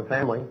who's from a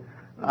family.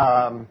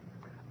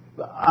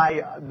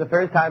 The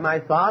first time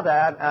I saw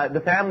that,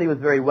 the family was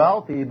very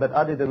wealthy, but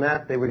other than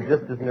that, they were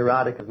just as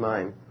neurotic as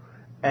mine.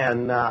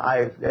 And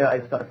I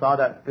saw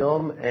that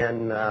film,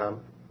 and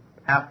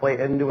halfway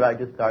into it, I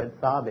just started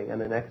sobbing.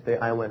 And the next day,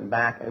 I went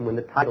back, and when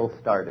the title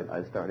started,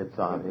 I started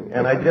sobbing.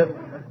 And I just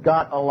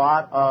got a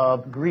lot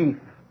of grief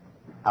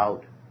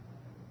out.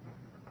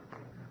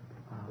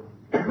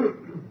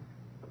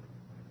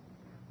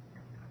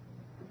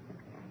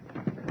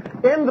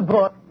 In the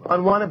book,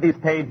 on one of these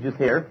pages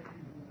here,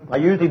 I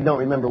usually don't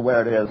remember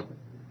where it is.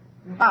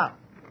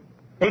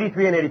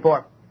 83 and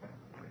 84.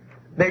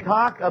 They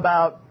talk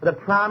about the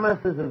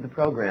promises of the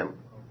program.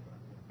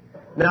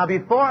 Now,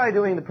 before I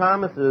do the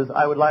promises,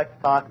 I would like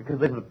to talk, because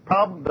there's the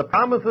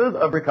promises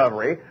of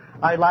recovery,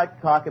 I'd like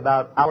to talk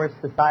about our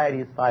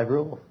society's 5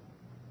 rules.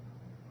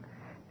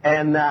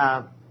 And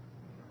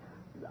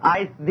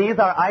these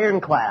are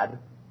ironclad.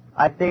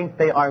 I think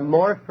they are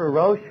more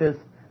ferocious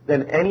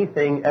than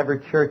anything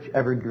church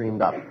ever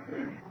dreamed up.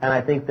 And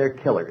I think they're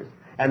killers.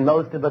 And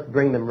most of us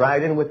bring them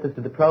right in with us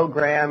to the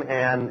program,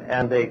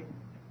 and they...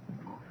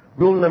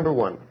 Rule number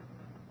 1.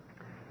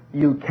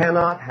 You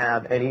cannot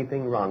have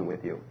anything wrong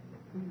with you.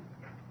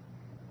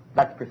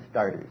 That's for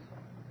starters.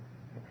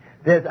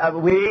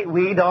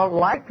 We don't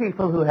like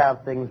people who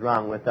have things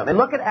wrong with them. And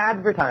look at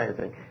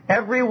advertising.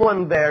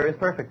 Everyone there is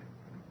perfect.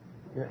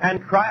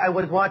 And I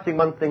was watching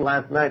one thing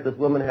last night. This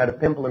woman had a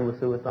pimple and was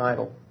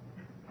suicidal.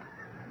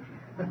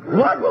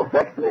 What will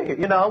fix me?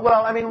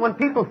 Well, I mean, when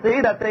people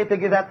see that, they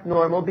figure that's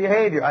normal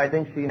behavior. I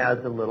think she has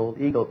a little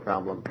ego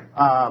problem.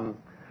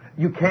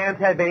 You can't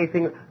have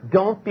anything.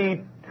 Don't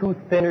be too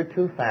thin or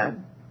too fat.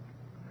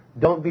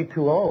 Don't be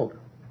too old.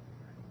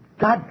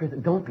 God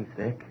forbid, don't be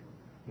sick.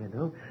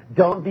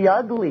 Don't be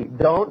ugly.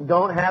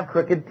 Don't have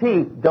crooked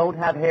teeth. Don't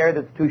have hair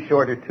that's too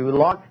short or too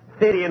long.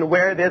 Fit in,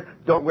 wear this.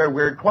 Don't wear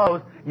weird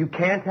clothes. You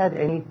can't have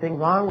anything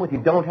wrong with you.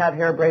 Don't have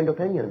harebrained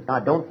opinions.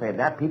 God, don't say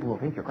that. People will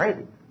think you're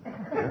crazy.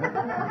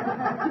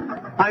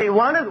 I mean,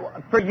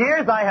 for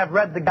years I have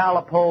read the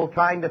Gallup poll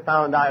trying to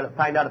find out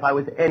if I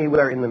was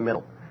anywhere in the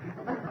middle.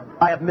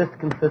 I have missed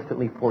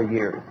consistently for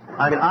years.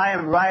 I mean, I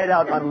am right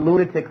out on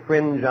lunatic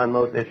fringe on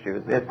most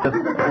issues. It's just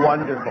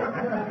wonderful.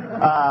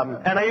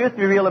 And I used to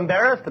be real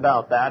embarrassed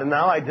about that, and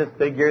now I just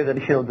figure that,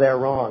 they're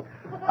wrong.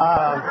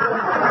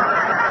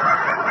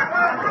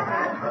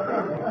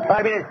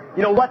 I mean,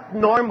 what's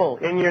normal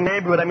in your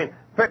neighborhood? I mean,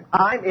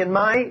 I'm in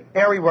my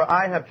area where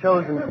I have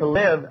chosen to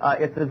live.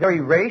 It's a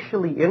very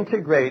racially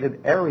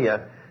integrated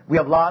area. We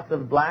have lots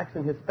of blacks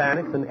and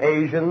Hispanics and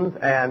Asians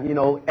and,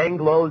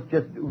 Anglos.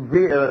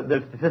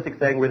 There's statistics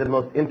saying we're the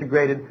most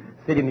integrated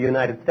city in the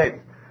United States.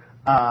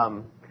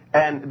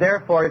 And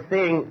therefore,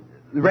 seeing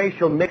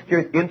racial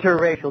mixtures,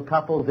 interracial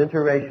couples,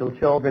 interracial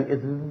children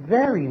is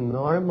very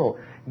normal.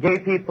 Gay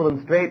people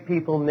and straight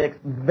people mix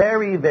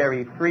very,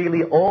 very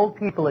freely. Old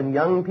people and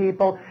young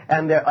people.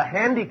 And they're a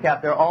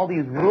handicap. There are all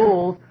these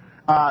rules.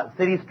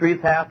 City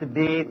streets have to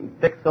be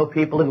fixed so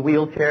people in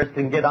wheelchairs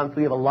can get on. So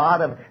we have a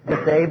lot of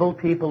disabled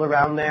people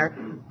around there.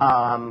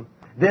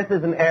 This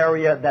is an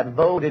area that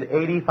voted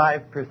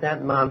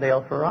 85%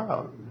 Mondale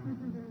Ferraro.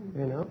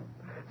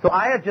 So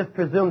I had just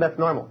presumed that's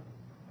normal.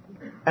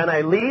 And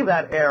I leave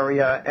that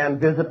area and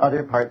visit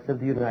other parts of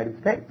the United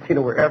States,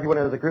 where everyone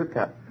has a group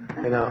cut,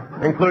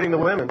 including the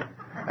women.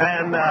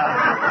 And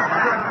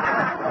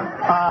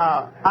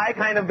I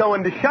kind of go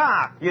into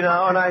shock, and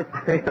I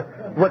say,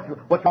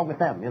 what's wrong with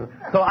them?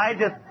 So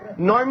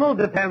normal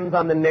depends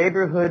on the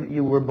neighborhood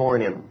you were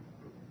born in,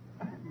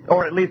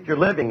 or at least you're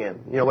living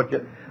in.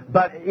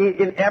 But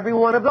in every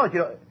one of those,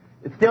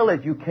 it still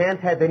is. You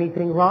can't have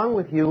anything wrong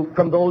with you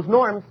from those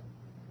norms.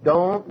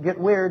 Don't get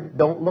weird.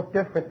 Don't look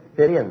different.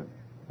 Fit in.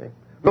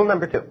 Rule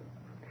number 2.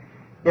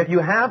 If you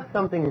have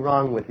something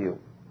wrong with you,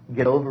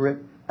 get over it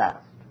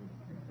fast.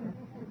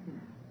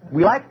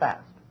 We like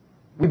fast.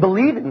 We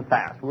believe in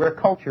fast. We're a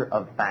culture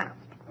of fast.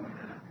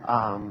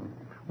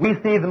 We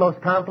see the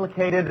most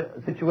complicated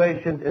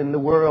situations in the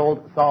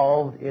world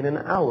solved in an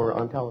hour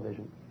on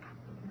television.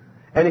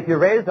 And if you're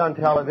raised on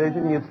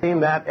television, you've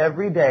seen that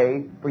every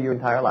day for your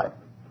entire life.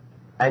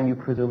 And you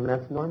presume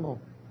that's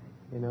normal.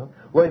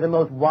 Where the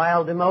most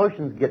wild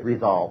emotions get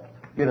resolved,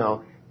 in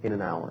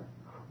an hour.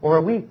 Or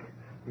a week,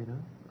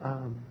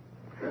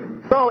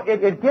 So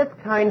it gets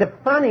kind of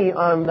funny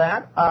on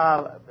that.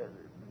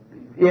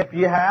 If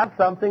you have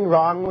something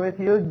wrong with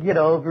you, get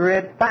over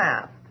it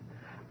fast.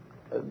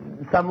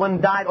 Someone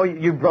died, or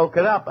you broke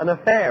it up, an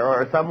affair,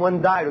 or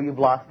someone died, or you've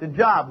lost a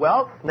job.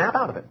 Well, snap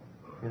out of it.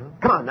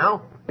 Come on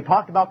now. We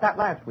talked about that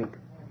last week.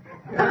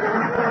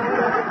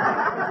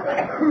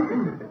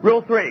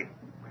 Rule 3.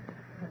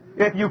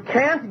 If you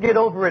can't get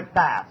over it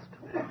fast,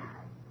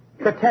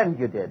 pretend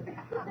you did.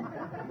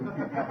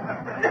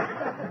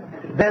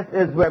 This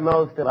is where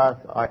most of us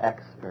are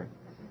experts.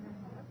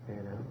 You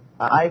know?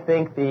 I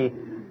think the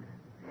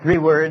 3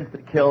 words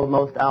that kill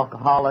most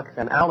alcoholics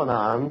and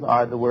Al-Anons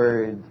are the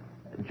words,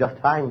 just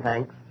fine,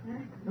 thanks,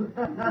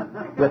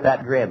 with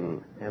that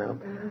grin, you know.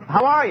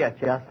 How are you?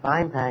 Just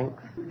fine, thanks.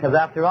 Because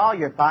after all,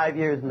 you're 5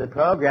 years in the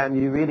program,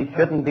 you really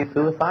shouldn't be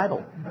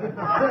suicidal.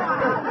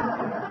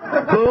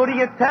 Who do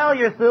you tell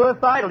you're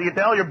suicidal? You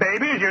tell your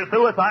babies you're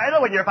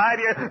suicidal when you're 5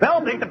 years?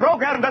 They'll think the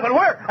program doesn't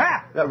work.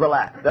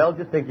 Relax. They'll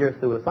just think you're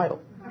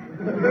suicidal.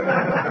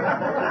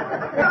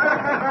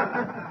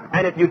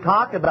 And if you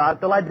talk about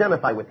it, they'll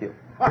identify with you,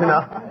 you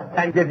know,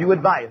 and give you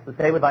advice, the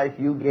same advice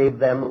you gave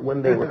them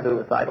when they were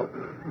suicidal.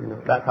 You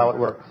know, that's how it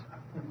works.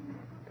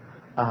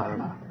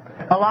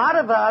 A lot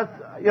of us,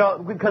 you know,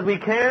 because we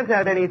can't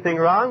have anything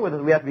wrong with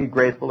us, we have to be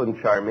graceful and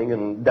charming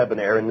and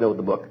debonair and know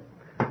the book.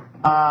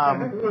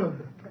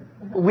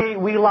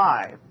 We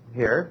lie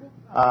here.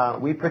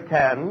 We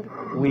pretend.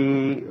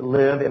 We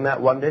live in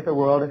that wonderful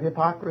world of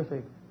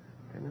hypocrisy.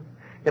 You know?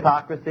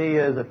 Hypocrisy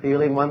is a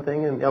feeling one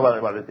thing and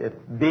it's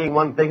being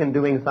one thing and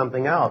doing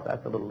something else.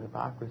 That's a little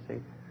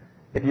hypocrisy.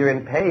 If you're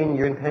in pain,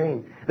 you're in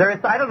pain.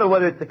 I don't know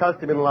whether it's a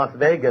custom in Las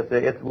Vegas.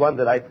 It's one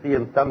that I see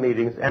in some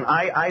meetings, and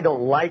I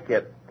don't like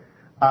it.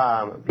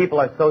 People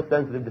are so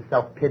sensitive to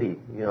self-pity,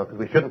 you know, because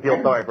we shouldn't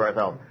feel sorry for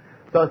ourselves.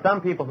 So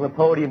some people from the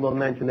podium will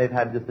mention they've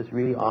had just this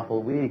really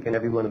awful week, and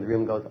everyone in the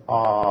room goes,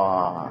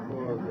 "Aw,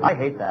 I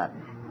hate that."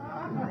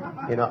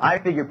 You know, I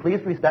figure,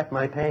 please respect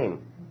my pain,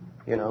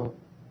 you know.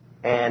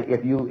 And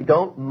if you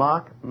don't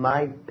mock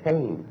my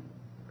pain,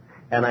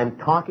 and I'm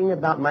talking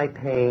about my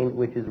pain,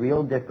 which is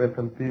real different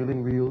from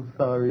feeling real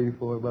sorry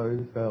for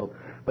myself.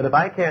 But if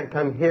I can't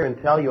come here and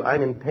tell you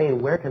I'm in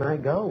pain, where can I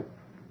go?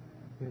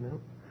 You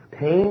know,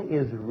 pain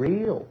is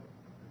real.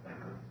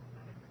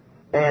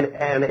 And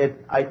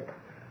I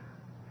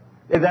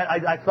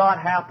saw it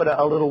happen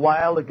a little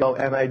while ago,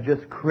 and I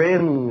just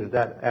cringed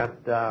because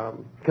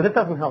it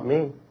doesn't help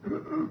me.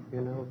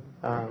 You know,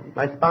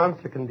 my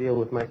sponsor can deal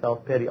with my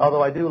self-pity,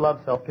 although I do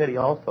love self-pity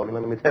also.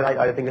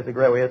 I think it's a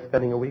great way of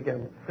spending a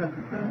weekend.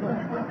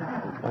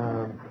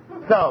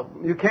 So,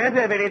 you can't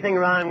have anything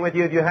wrong with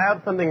you. If you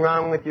have something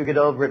wrong with you, get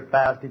over it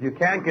fast. If you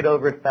can't get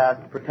over it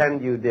fast,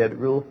 pretend you did.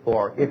 Rule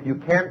 4. If you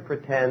can't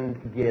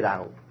pretend, get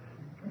out.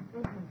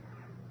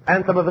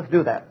 And some of us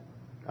do that.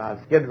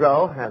 Skid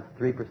Row has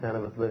 3%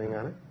 of us living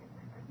on it.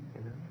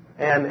 You know?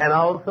 And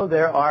also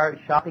there are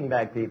shopping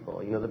bag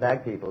people, you know, the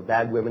bag people,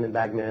 bag women and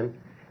bag men.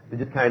 They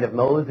just kind of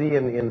mosey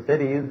in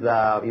cities,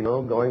 you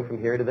know, going from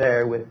here to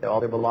there with all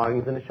their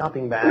belongings in a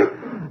shopping bag.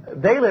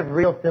 They live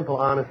real simple,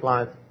 honest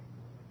lives.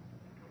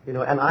 You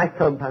know, and I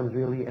sometimes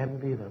really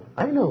envy them.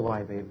 I know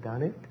why they've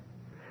done it.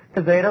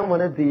 Because they don't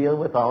want to deal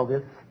with all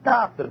this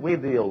stuff that we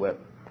deal with.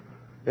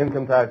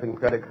 Income tax and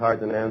credit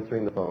cards and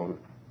answering the phone.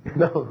 You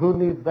know, who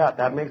needs that?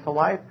 That makes a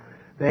life.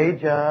 They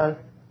just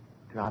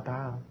drop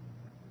out.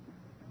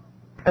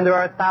 And there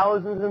are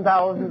thousands and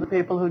thousands of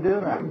people who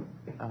do that.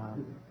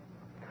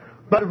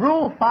 But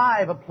Rule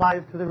 5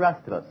 applies to the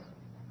rest of us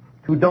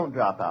who don't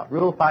drop out.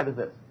 Rule 5 is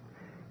this.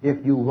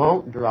 If you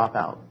won't drop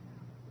out,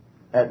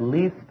 at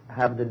least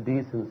have the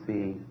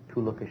decency to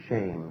look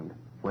ashamed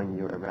when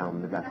you're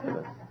around the rest of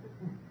us.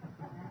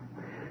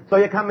 So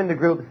you come into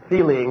groups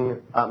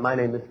feeling, my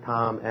name is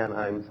Tom, and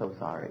I'm so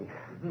sorry.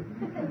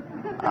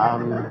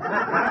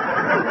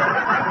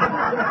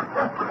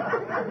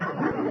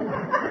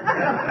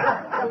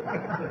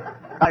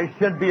 I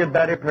should be a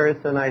better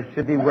person. I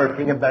should be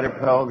working a better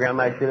program.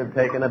 I should have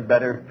taken a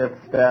better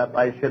fifth step.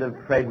 I should have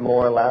prayed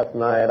more last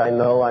night. I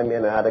know I'm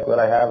inadequate.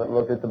 I haven't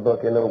looked at the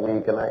book in a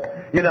week,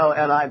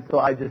 and so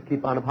I just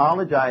keep on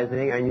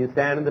apologizing. And you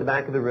stand in the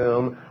back of the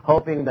room,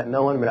 hoping that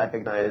no one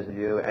recognizes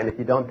you. And if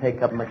you don't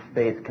take up much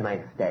space, can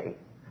I stay?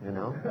 You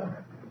know.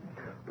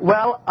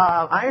 Well,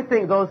 I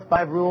think those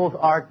 5 rules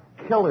are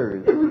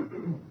killers,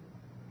 and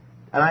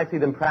I see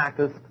them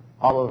practiced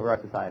all over our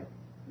society.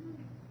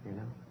 You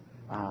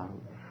know.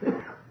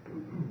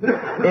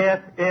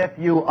 If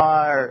you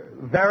are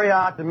very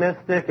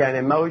optimistic and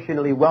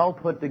emotionally well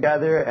put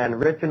together and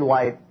rich and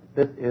white,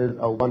 this is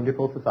a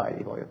wonderful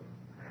society for you.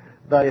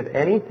 But if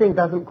anything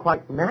doesn't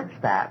quite match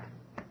that,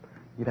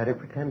 you better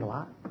pretend a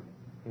lot,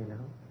 you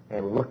know,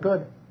 and look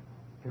good.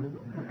 You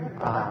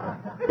know?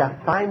 Just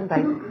fine,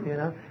 thanks, you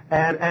know.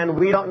 And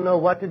we don't know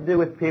what to do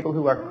with people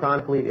who are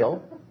chronically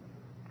ill.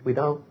 We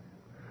don't.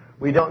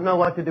 We don't know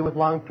what to do with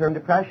long-term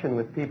depression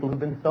with people who've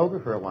been sober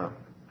for a while.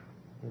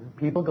 You know,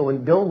 people go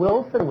in. Bill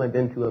Wilson went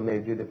into a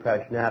major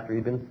depression after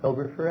he'd been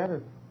sober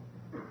forever.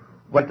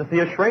 Went to see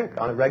a shrink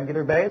on a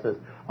regular basis.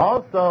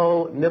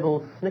 Also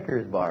nibbles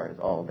Snickers bars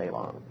all day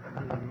long.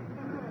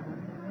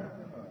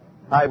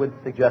 I would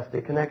suggest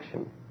a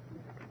connection.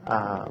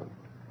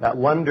 That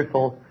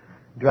wonderful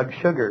drug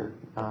sugar.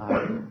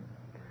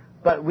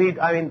 But we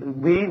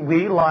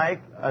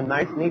like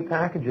nice, neat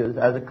packages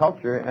as a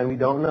culture, and we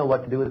don't know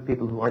what to do with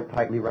people who aren't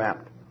tightly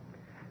wrapped.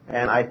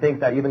 And I think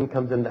that even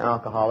comes into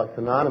Alcoholics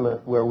Anonymous,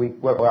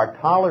 where our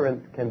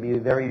tolerance can be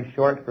very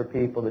short for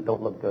people that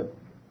don't look good.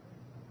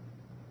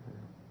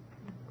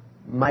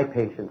 My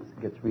patience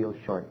gets real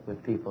short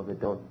with people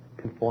that don't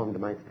conform to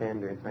my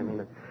standards. I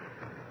mean,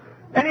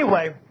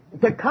 anyway,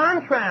 to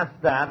contrast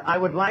that, I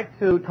would like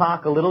to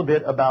talk a little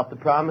bit about the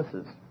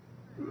promises.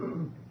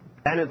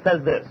 And it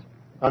says this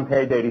on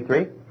page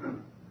 83.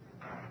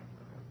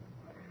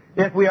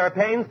 If we are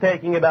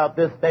painstaking about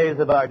this phase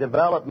of our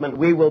development,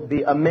 we will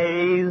be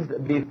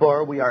amazed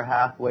before we are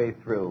halfway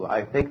through.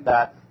 I think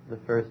that's the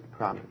first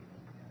promise,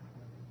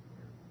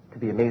 to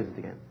be amazed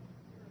again.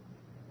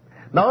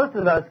 Most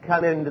of us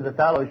come into the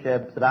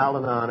fellowships at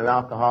Al-Anon or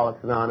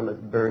Alcoholics Anonymous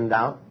burned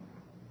out,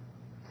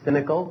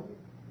 cynical,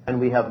 and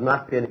we have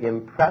not been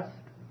impressed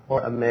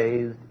or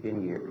amazed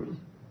in years.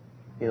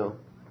 You know,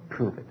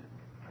 prove it.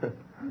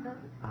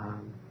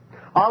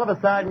 All of a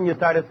sudden, you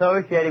start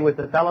associating with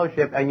the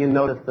fellowship, and you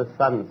notice the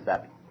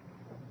sunset.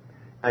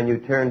 And you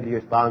turn to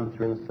your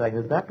sponsor and say,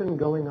 has that been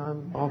going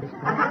on all this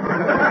time?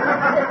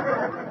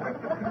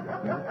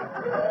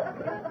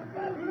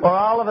 Or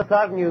all of a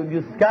sudden, you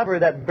discover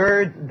that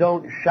birds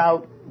don't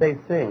shout, they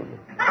sing.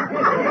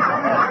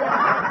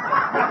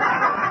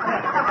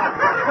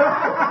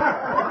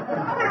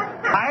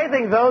 I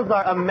think those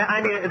are,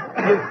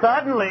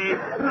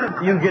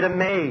 you get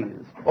amazed.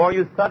 Or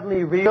you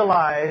suddenly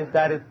realize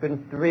that it's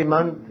been 3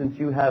 months since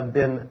you have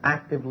been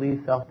actively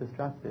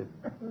self-destructive.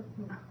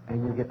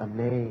 And you get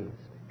amazed.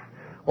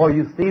 Or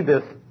you see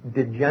this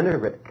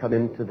degenerate come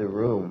into the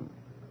room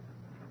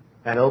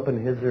and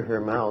open his or her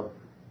mouth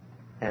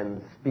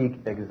and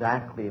speak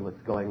exactly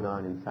what's going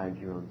on inside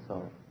your own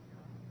soul.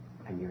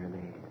 And you're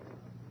amazed.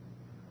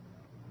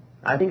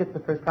 I think it's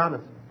the first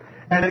promise.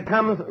 And it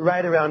comes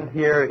right around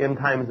here in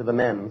times of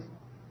amends.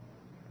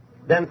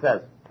 Then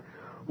says,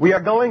 we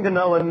are going to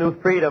know a new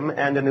freedom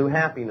and a new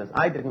happiness.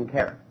 I didn't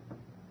care.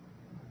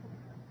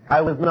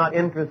 I was not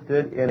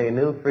interested in a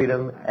new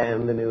freedom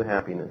and a new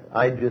happiness.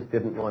 I just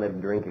didn't want to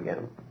drink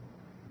again.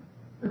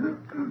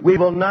 We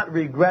will not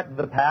regret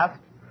the past,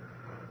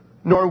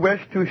 nor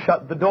wish to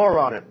shut the door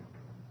on it.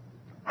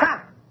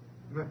 Ha!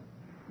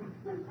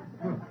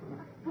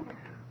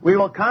 We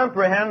will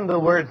comprehend the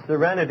word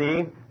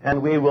serenity,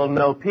 and we will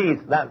know peace.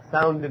 That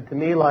sounded to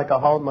me like a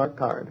Hallmark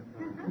card.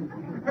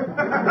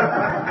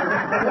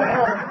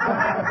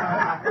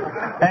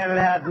 And it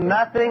had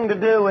nothing to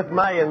do with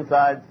my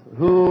insides.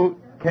 Who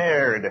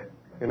cared?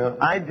 You know,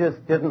 I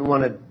just didn't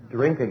want to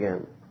drink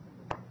again.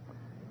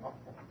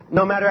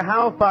 No matter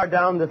how far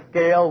down the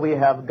scale we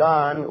have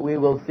gone, we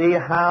will see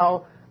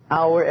how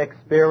our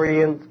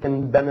experience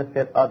can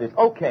benefit others.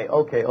 Okay,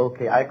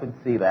 I could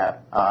see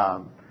that.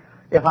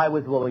 If I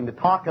was willing to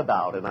talk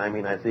about it, I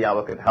mean, I see how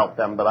it could help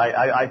them, but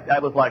I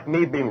was like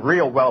me being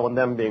real well and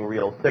them being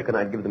real sick, and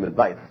I'd give them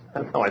advice.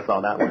 That's how I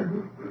saw that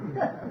one.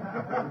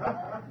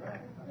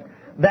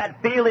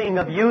 That feeling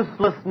of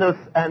uselessness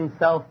and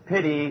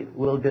self-pity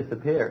will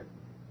disappear.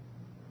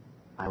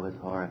 I was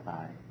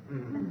horrified.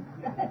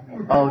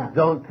 Oh,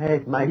 don't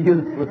take my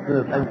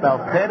uselessness and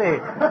self-pity.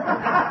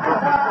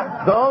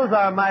 Those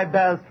are my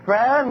best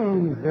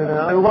friends, you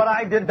know. And what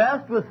I did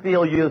best was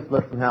feel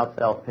useless and have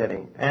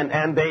self-pity.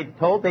 And they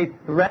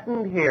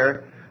threatened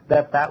here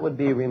that would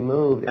be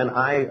removed. And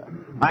I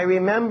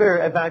remember,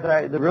 in fact,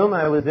 the room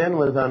I was in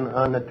was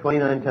on the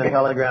 2910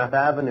 Telegraph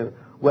Avenue.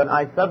 When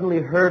I suddenly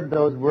heard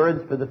those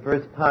words for the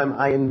first time,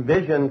 I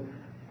envisioned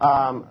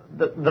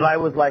that I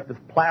was like this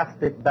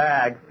plastic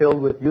bag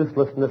filled with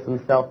uselessness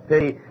and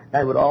self-pity,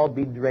 and it would all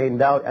be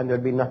drained out, and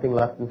there'd be nothing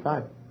left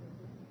inside.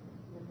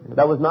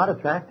 That was not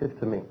attractive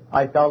to me.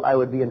 I felt I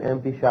would be an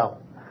empty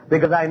shell.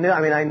 Because I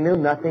knew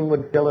nothing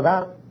would fill it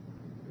out.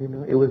 You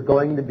know, it was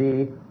going to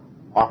be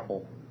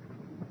awful.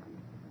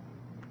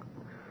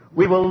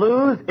 We will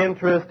lose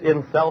interest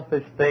in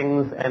selfish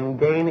things and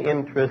gain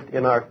interest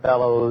in our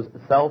fellows.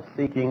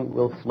 Self-seeking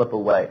will slip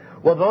away.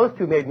 Well, those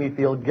two made me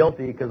feel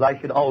guilty because I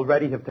should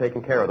already have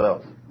taken care of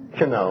those,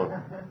 you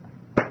know.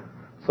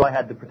 So I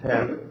had to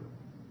pretend.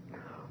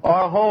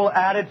 Our whole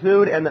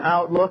attitude and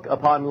outlook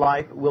upon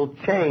life will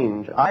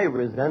change. I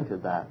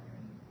resented that.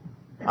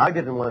 I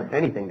didn't want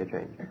anything to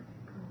change.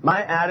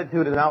 My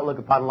attitude and outlook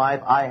upon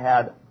life I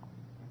had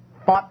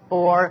fought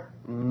for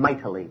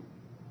mightily.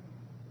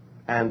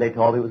 And they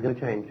told me it was going to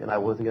change, and I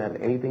wasn't going to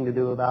have anything to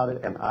do about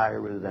it, and I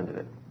resented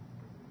it.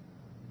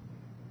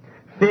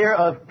 Fear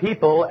of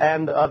people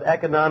and of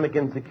economic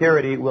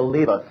insecurity will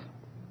leave us.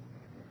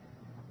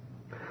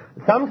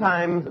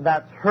 Sometimes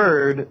that's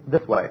heard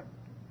this way.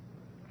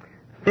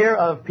 Fear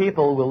of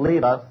people will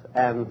leave us,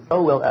 and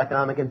so will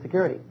economic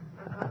insecurity.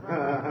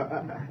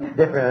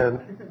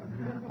 Different.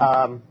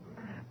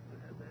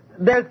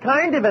 There's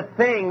kind of a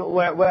thing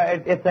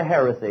where it's a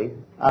heresy.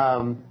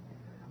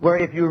 Where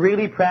if you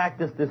really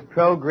practice this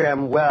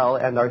program well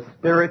and are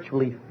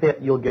spiritually fit,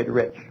 you'll get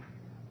rich.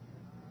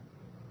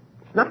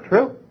 It's not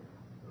true.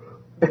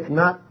 It's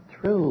not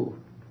true.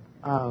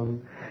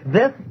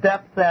 This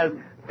step says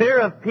fear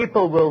of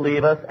people will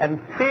leave us and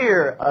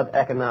fear of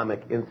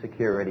economic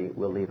insecurity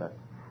will leave us.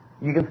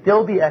 You can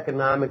still be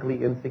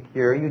economically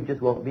insecure. You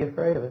just won't be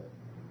afraid of it.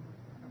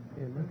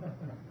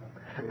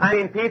 I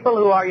mean, people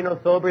who are,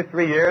 sober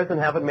 3 years and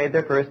haven't made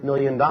their first $1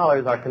 million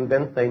are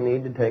convinced they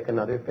need to take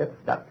another fifth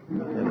step.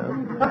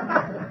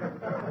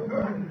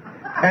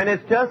 And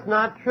it's just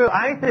not true.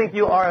 I think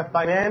you are a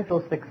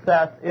financial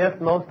success if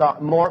most of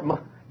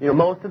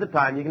the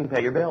time you can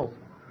pay your bills.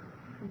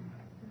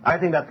 I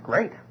think that's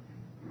great.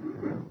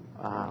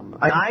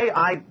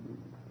 I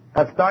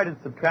have started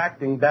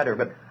subtracting better,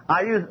 but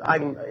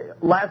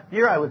last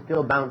year I was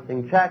still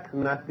bouncing checks,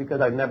 and that's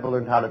because I've never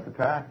learned how to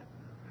subtract.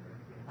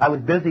 I was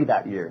busy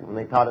that year. When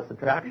they taught us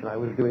subtraction, I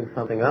was doing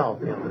something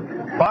else.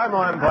 Far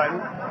more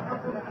important.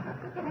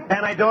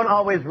 And I don't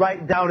always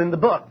write down in the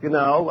book,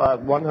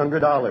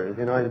 $100.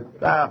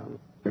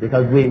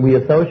 Because we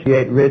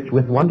associate rich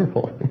with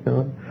wonderful.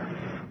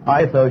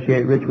 I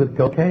associate rich with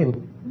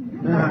cocaine.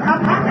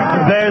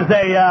 There's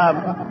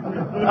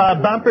a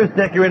bumper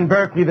sticker in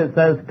Berkeley that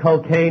says,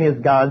 "Cocaine is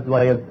God's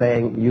way of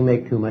saying you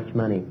make too much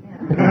money."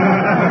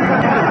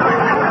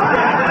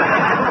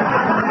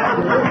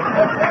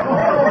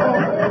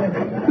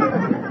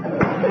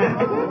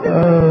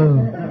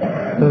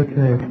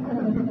 Okay.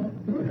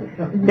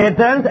 It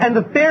does, and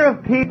the fear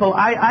of people,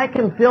 I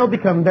can still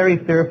become very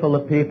fearful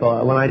of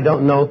people when I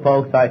don't know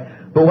folks. But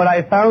what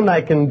I found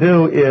I can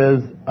do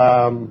is,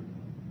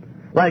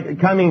 like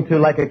coming to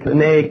like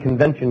an AA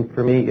convention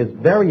for me is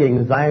very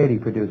anxiety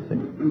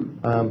producing.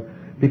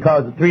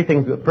 Because three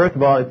things. First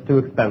of all, it's too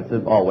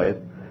expensive, always.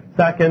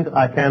 Second,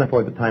 I can't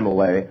afford the time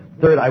away.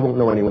 Third, I won't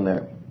know anyone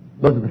there.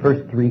 Those are the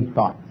first three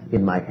thoughts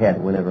in my head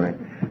whenever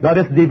Now,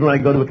 this is even when I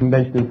go to a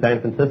convention in San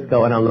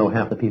Francisco and I'll know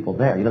half the people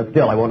there.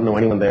 Still, I won't know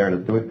anyone there, and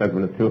it's too expensive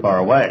and it's too far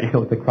away.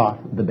 It's across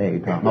the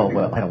bay. Oh,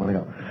 well, I don't want to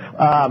go.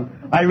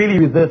 I really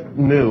resist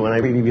new, and I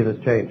really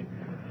resist change.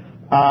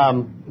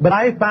 But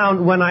I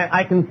found when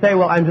I can say,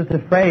 well, I'm just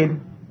afraid,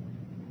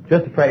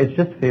 it's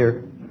just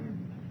fear.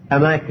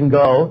 And then I can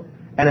go,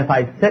 and if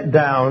I sit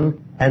down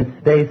and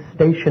stay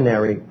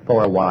stationary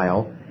for a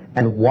while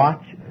and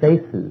watch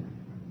faces,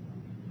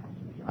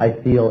 I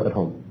feel at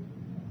home.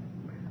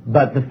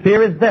 But the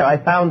fear is there. I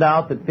found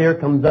out that fear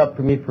comes up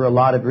for me for a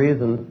lot of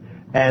reasons,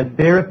 and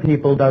fear of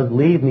people does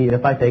leave me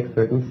if I take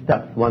certain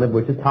steps, one of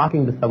which is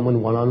talking to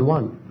someone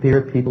one-on-one. Fear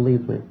of people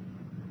leaves me.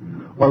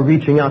 Or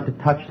reaching out to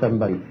touch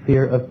somebody.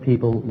 Fear of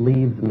people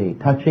leaves me.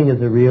 Touching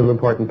is a real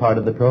important part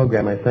of the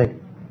program, I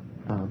think.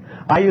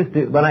 I used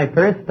to, when I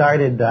first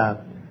started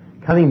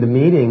coming to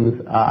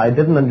meetings, I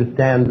didn't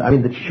understand,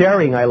 the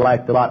sharing I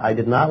liked a lot. I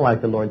did not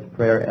like the Lord's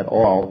Prayer at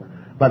all,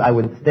 but I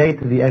would stay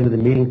to the end of the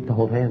meetings to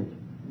hold hands.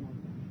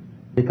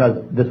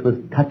 Because this was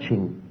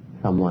touching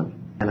someone,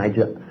 and I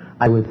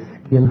was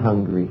skin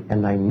hungry,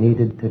 and I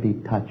needed to be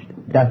touched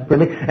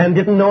desperately, and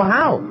didn't know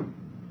how.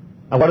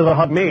 What does a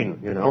hug mean?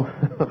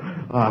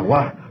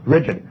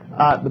 Rigid.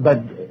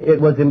 But it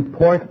was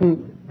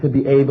important to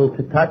be able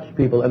to touch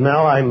people, and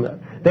now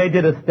They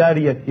did a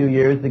study a few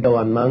years ago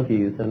on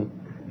monkeys, and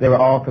they were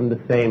all from the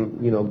same,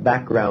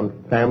 background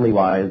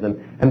family-wise,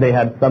 and they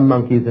had some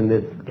monkeys in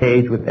this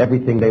cage with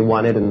everything they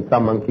wanted, and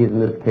some monkeys in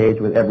this cage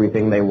with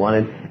everything they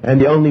wanted.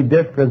 And the only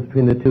difference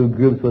between the two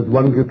groups was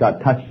one group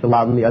got touched a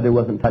lot and the other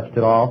wasn't touched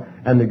at all,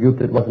 and the group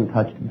that wasn't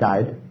touched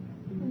died.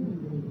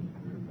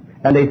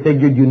 And they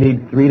figured you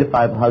need 3 to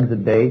 5 hugs a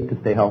day to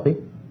stay healthy.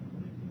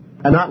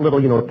 And not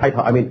little, tight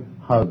hugs,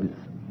 hugs.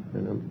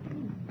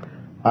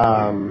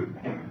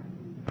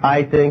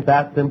 I think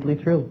that's simply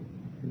true.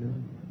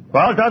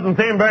 Well, it doesn't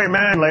seem very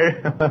manly.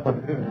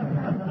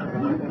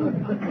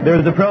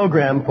 There's a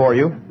program for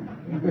you.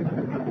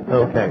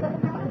 Okay.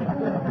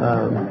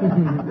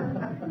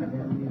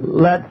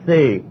 Let's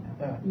see.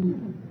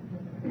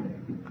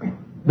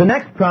 The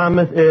next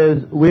promise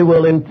is we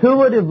will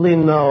intuitively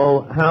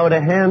know how to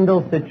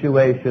handle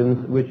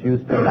situations which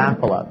used to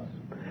baffle us.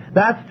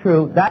 That's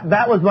true.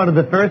 That was one of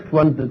the first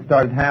ones that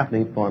started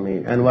happening for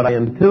me. And what I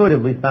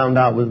intuitively found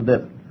out was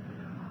this.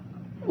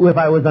 If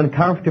I was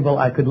uncomfortable,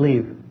 I could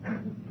leave.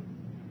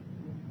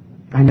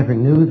 I never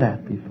knew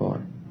that before.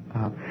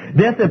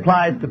 This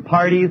applies to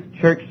parties,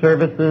 church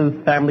services,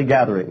 family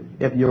gatherings.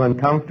 If you're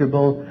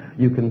uncomfortable,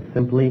 you can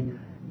simply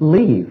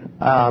leave.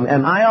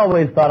 And I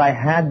always thought I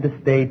had to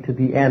stay to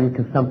the end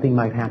because something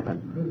might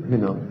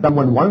happen.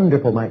 Someone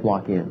wonderful might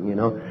walk in,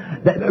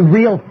 That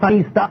real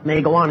funny stuff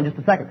may go on in just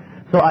a second.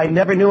 So I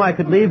never knew I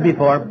could leave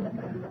before.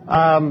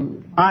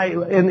 In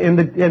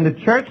the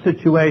church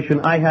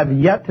situation, I have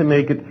yet to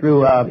make it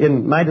through.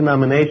 In my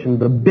denomination,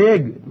 the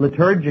big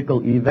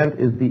liturgical event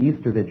is the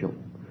Easter Vigil,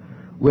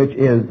 which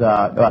is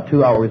about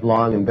 2 hours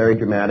long and very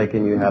dramatic,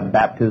 and you have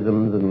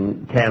baptisms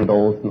and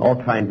candles and all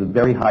kinds of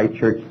very high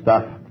church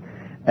stuff.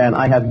 And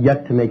I have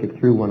yet to make it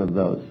through one of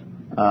those.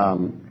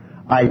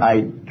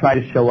 I try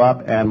to show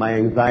up, and my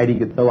anxiety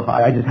gets so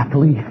high, I just have to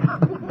leave.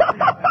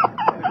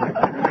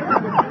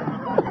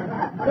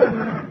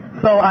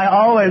 So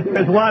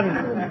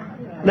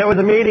there was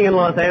a meeting in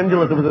Los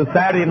Angeles. It was a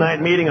Saturday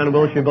night meeting on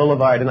Wilshire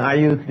Boulevard, and I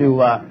used to,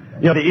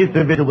 the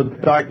Easter Vigil would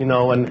start,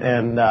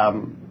 and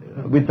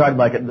we started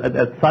like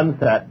at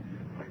sunset,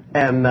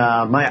 And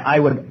I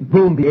would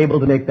be able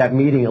to make that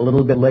meeting a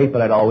little bit late,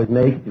 but I'd always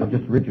make it,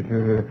 just Richard.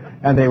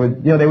 And they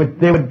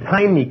would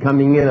time me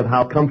coming in of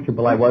how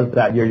comfortable I was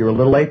that year. You were a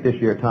little late this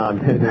year, Tom.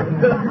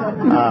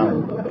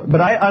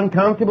 But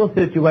uncomfortable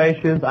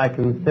situations, I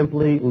can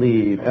simply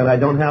leave, and I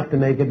don't have to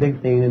make a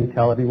big scene and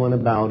tell everyone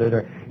about it.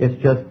 Or it's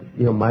just,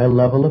 my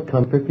level of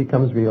comfort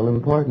becomes real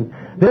important.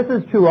 This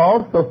is true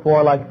also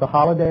for like the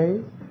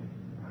holidays.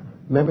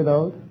 Remember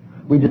those?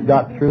 We just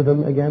got through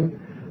them again.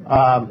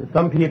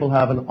 Some people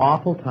have an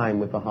awful time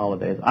with the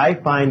holidays. I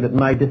find that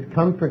my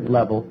discomfort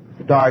level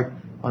starts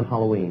on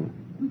Halloween.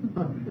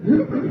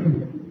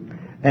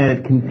 And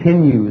it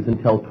continues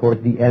until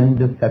towards the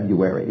end of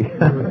February.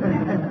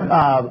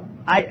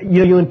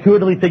 You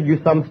intuitively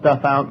figure some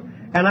stuff out.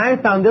 And I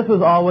found this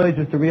was always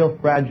just a real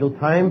fragile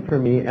time for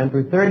me. And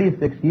for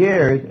 36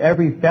 years,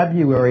 every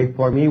February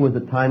for me was a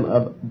time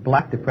of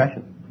black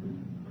depression.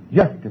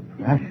 Just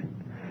depression.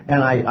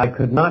 And I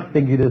could not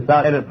figure this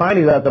out. And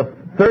finally, the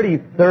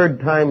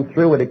 33rd time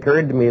through, it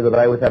occurred to me that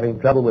I was having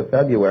trouble with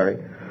February.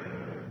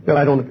 And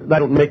I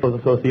don't make those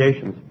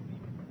associations.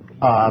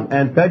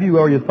 And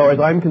February, as far as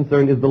I'm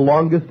concerned, is the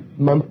longest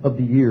month of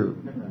the year.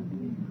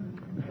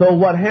 So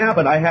what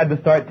happened? I had to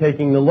start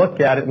taking a look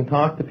at it and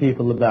talk to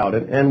people about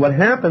it. And what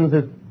happens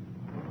is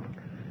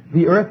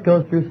the Earth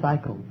goes through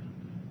cycles.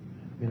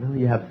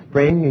 You have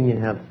spring, and you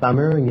have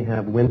summer, and you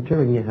have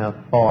winter, and you have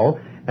fall.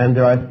 And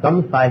there are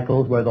some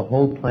cycles where the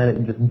whole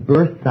planet just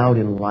bursts out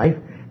in life,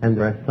 and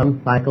there are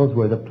some cycles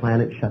where the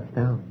planet shuts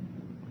down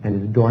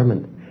and is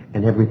dormant,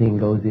 and everything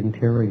goes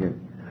interior.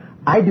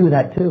 I do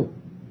that too.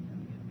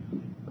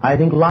 I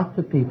think lots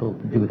of people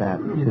do that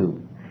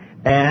too.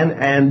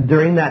 And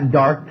during that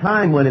dark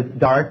time, when it's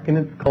dark and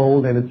it's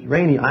cold and it's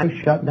rainy, I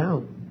shut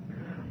down.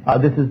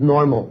 This is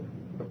normal.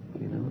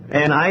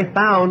 And I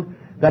found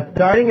that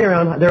starting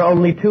around, there are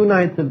only 2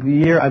 nights of the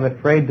year I'm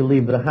afraid to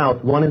leave the house.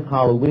 One is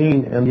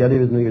Halloween, and the other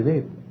is New Year's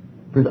Eve.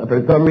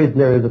 For some reason,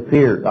 there is a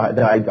fear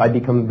that I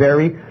become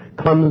very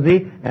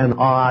clumsy and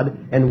odd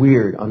and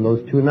weird on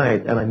those 2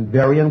 nights, and I'm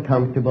very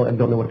uncomfortable and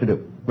don't know what to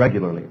do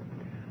regularly.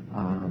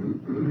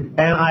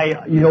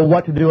 And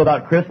what to do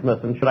about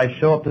Christmas, and should I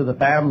show up to the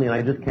family, and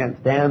I just can't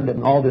stand it,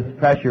 and all this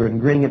pressure and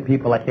grinning at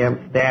people I can't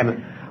stand it.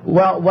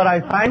 Well, what I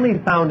finally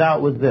found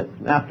out was this,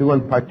 after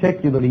one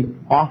particularly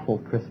awful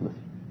Christmas.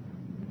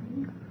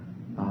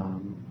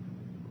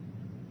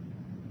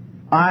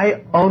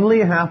 I only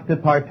have to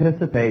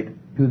participate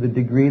to the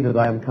degree that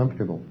I am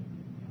comfortable.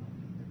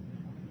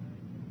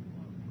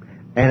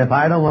 And if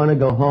I don't want to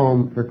go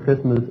home for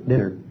Christmas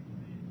dinner,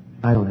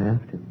 I don't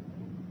have to.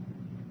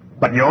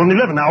 But you only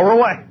live an hour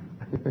away.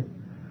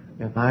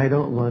 If I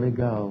don't want to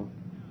go,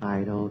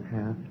 I don't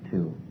have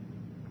to.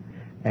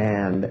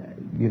 And,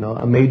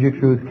 a major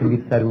truth can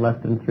be said in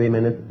less than 3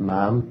 minutes.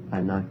 Mom,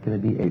 I'm not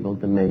going to be able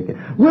to make it.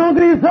 We'll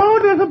be so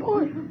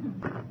disappointed.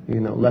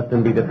 Let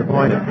them be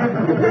disappointed.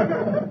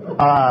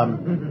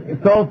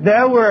 So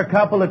there were a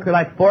couple of,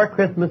 4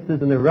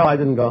 Christmases in a row I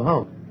didn't go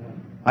home.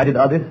 I did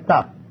other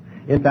stuff.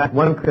 In fact,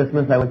 one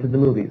Christmas I went to the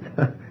movies.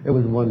 It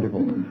was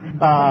wonderful. And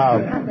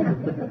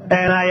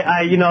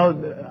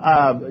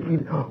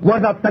what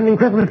about sending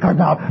Christmas cards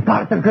out?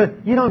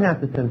 You don't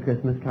have to send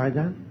Christmas cards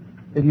out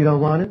if you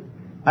don't want it.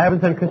 I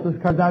haven't sent Christmas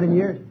cards out in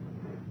years.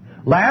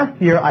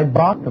 Last year, I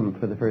bought them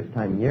for the first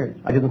time in years.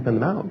 I didn't send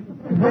them out.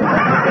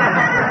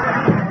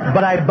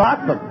 But I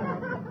bought them.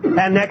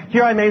 And next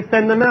year, I may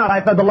send them out.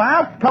 I've had the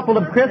last couple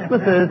of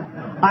Christmases,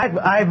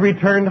 I've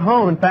returned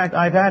home. In fact,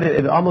 I've had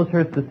it almost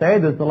hurts to say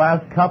this, the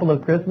last couple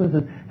of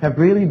Christmases have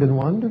really been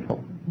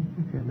wonderful.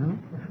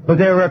 But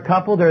there were a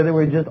couple there that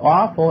were just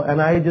awful, and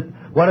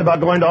what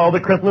about going to all the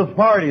Christmas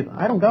parties?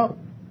 I don't go.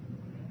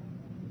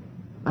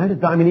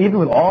 Even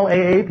with all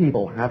AA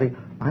people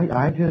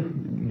I just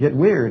get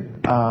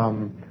weird.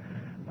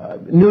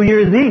 New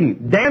Year's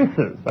Eve,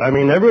 dances.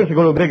 Everyone should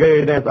go to a big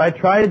AA dance. I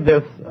tried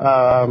this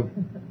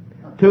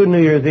 2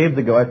 New Year's Eves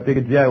ago. I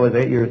figured, I was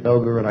 8 years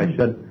sober, and I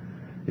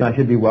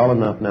should be well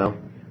enough now.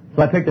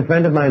 So I picked a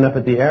friend of mine up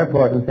at the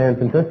airport in San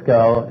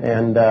Francisco,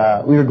 and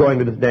we were going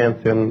to this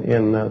dance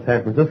in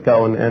San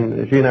Francisco,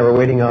 and she and I were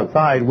waiting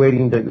outside,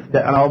 and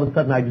all of a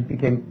sudden I just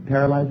became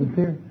paralyzed with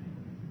fear.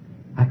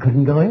 I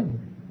couldn't go in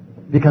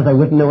because I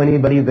wouldn't know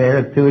anybody there.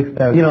 It's too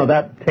expensive.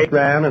 That tape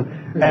ran,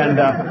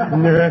 and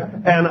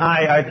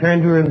I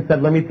turned to her and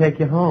said, "Let me take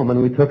you home."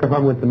 And we took her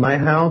home, went to my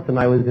house, and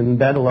I was in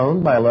bed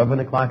alone by 11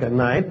 o'clock at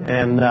night,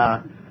 and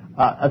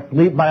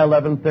asleep by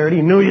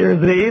 11:30, New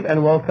Year's Eve,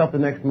 and woke up the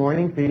next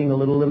morning feeling a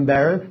little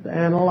embarrassed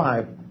and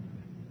alive.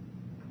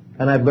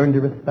 And I've learned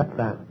to respect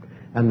that,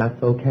 and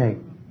that's okay.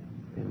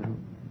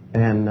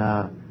 And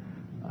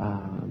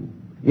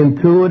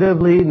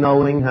intuitively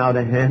knowing how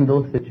to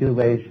handle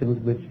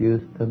situations which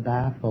used to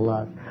baffle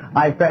us.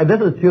 This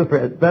is true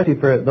especially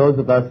for those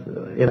of us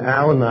in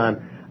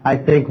Al-Anon. I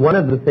think one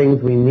of the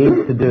things we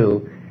need to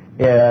do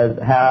is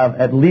have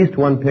at least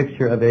one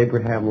picture of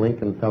Abraham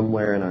Lincoln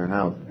somewhere in our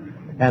house.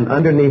 And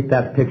underneath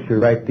that picture,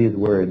 write these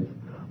words.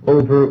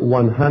 Over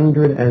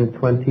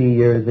 120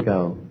 years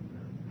ago,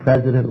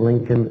 President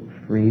Lincoln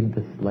freed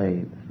the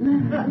slaves.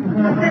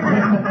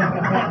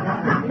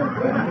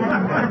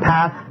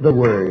 Pass the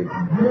word.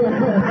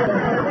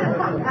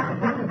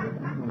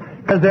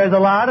 Because there's a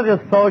lot of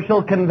this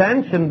social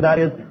convention that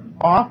is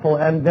awful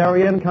and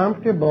very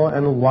uncomfortable,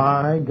 and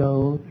why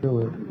go through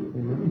it?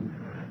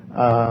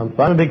 So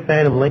I'm a big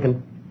fan of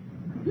Lincoln.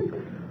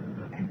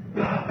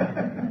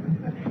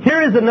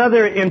 Here is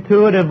another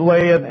intuitive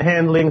way of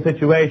handling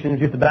situations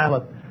you have to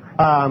battle with.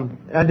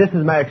 And this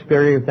is my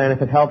experience, and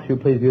if it helps you,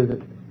 please use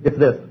it. It's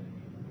this.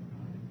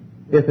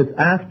 If it's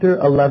after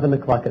 11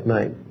 o'clock at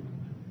night,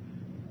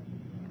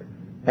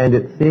 and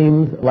it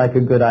seems like a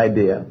good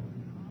idea,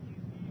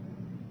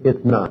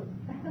 it's not.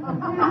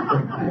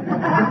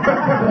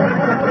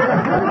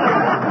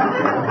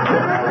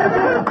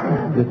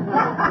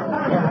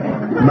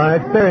 My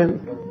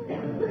experience.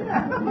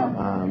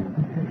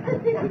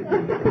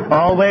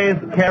 Always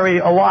carry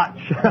a watch.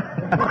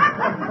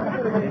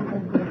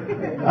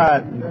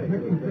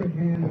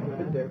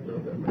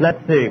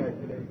 Let's see.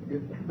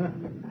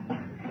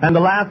 And the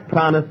last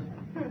promise,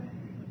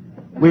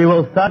 we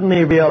will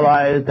suddenly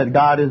realize that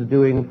God is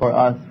doing for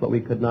us what we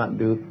could not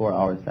do for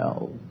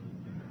ourselves.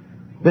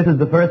 This is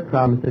the first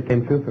promise that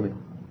came true for me.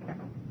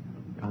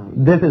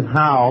 This is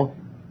how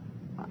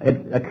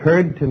it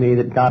occurred to me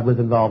that God was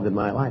involved in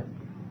my life.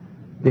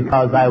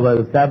 Because I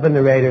was 7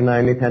 or 8 or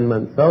 9 or 10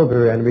 months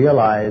sober and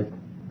realized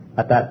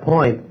at that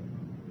point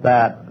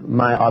that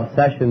my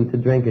obsession to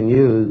drink and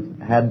use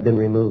had been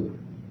removed.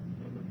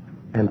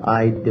 And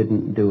I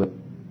didn't do it.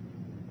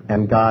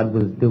 And God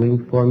was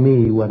doing for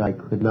me what I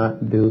could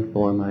not do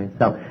for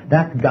myself.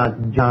 That's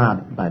God's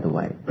job, by the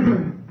way.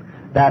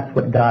 That's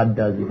what God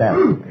does best.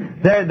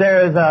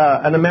 There is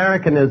an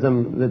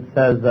Americanism that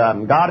says,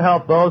 God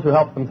helps those who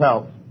help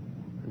themselves.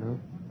 You know?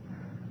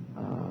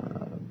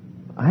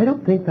 I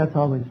don't think that's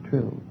always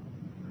true.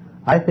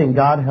 I think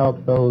God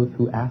helps those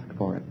who ask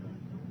for it.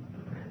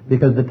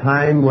 Because the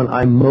time when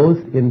I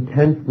most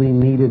intensely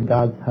needed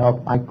God's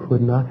help, I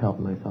could not help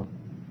myself.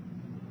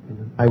 You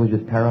know? I was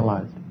just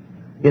paralyzed.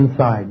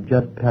 Inside,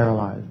 just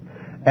paralyzed.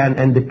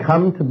 And to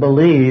come to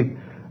believe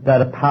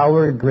that a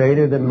power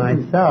greater than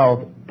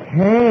myself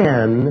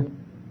can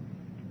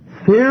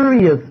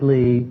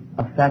seriously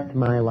affect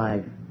my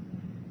life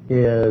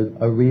is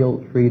a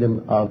real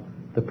freedom of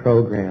the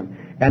program.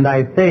 And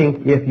I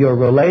think if your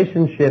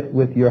relationship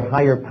with your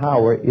higher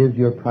power is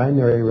your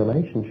primary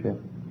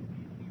relationship,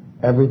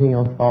 everything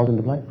else falls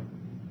into place.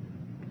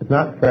 It's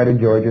not Fred or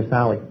George or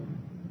Sally.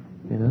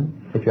 You know?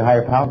 It's your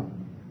higher power.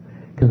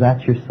 Because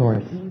that's your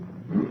source.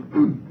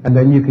 And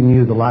then you can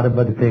use a lot of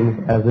other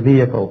things as a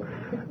vehicle.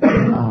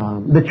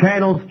 The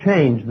channels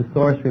change. The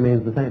source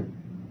remains the same.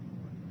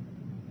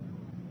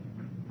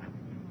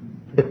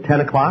 It's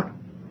 10 o'clock.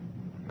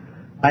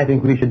 I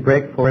think we should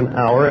break for an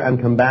hour and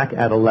come back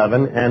at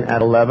 11. And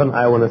at 11,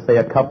 I want to say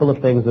a couple of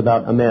things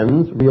about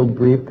amends, real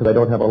brief, because I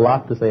don't have a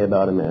lot to say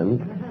about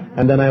amends.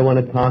 And then I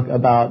want to talk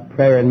about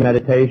prayer and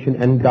meditation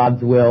and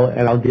God's will,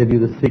 and I'll give you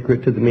the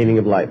secret to the meaning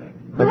of life.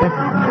 Okay?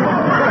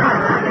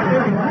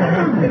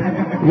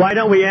 Why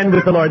don't we end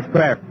with the Lord's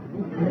Prayer?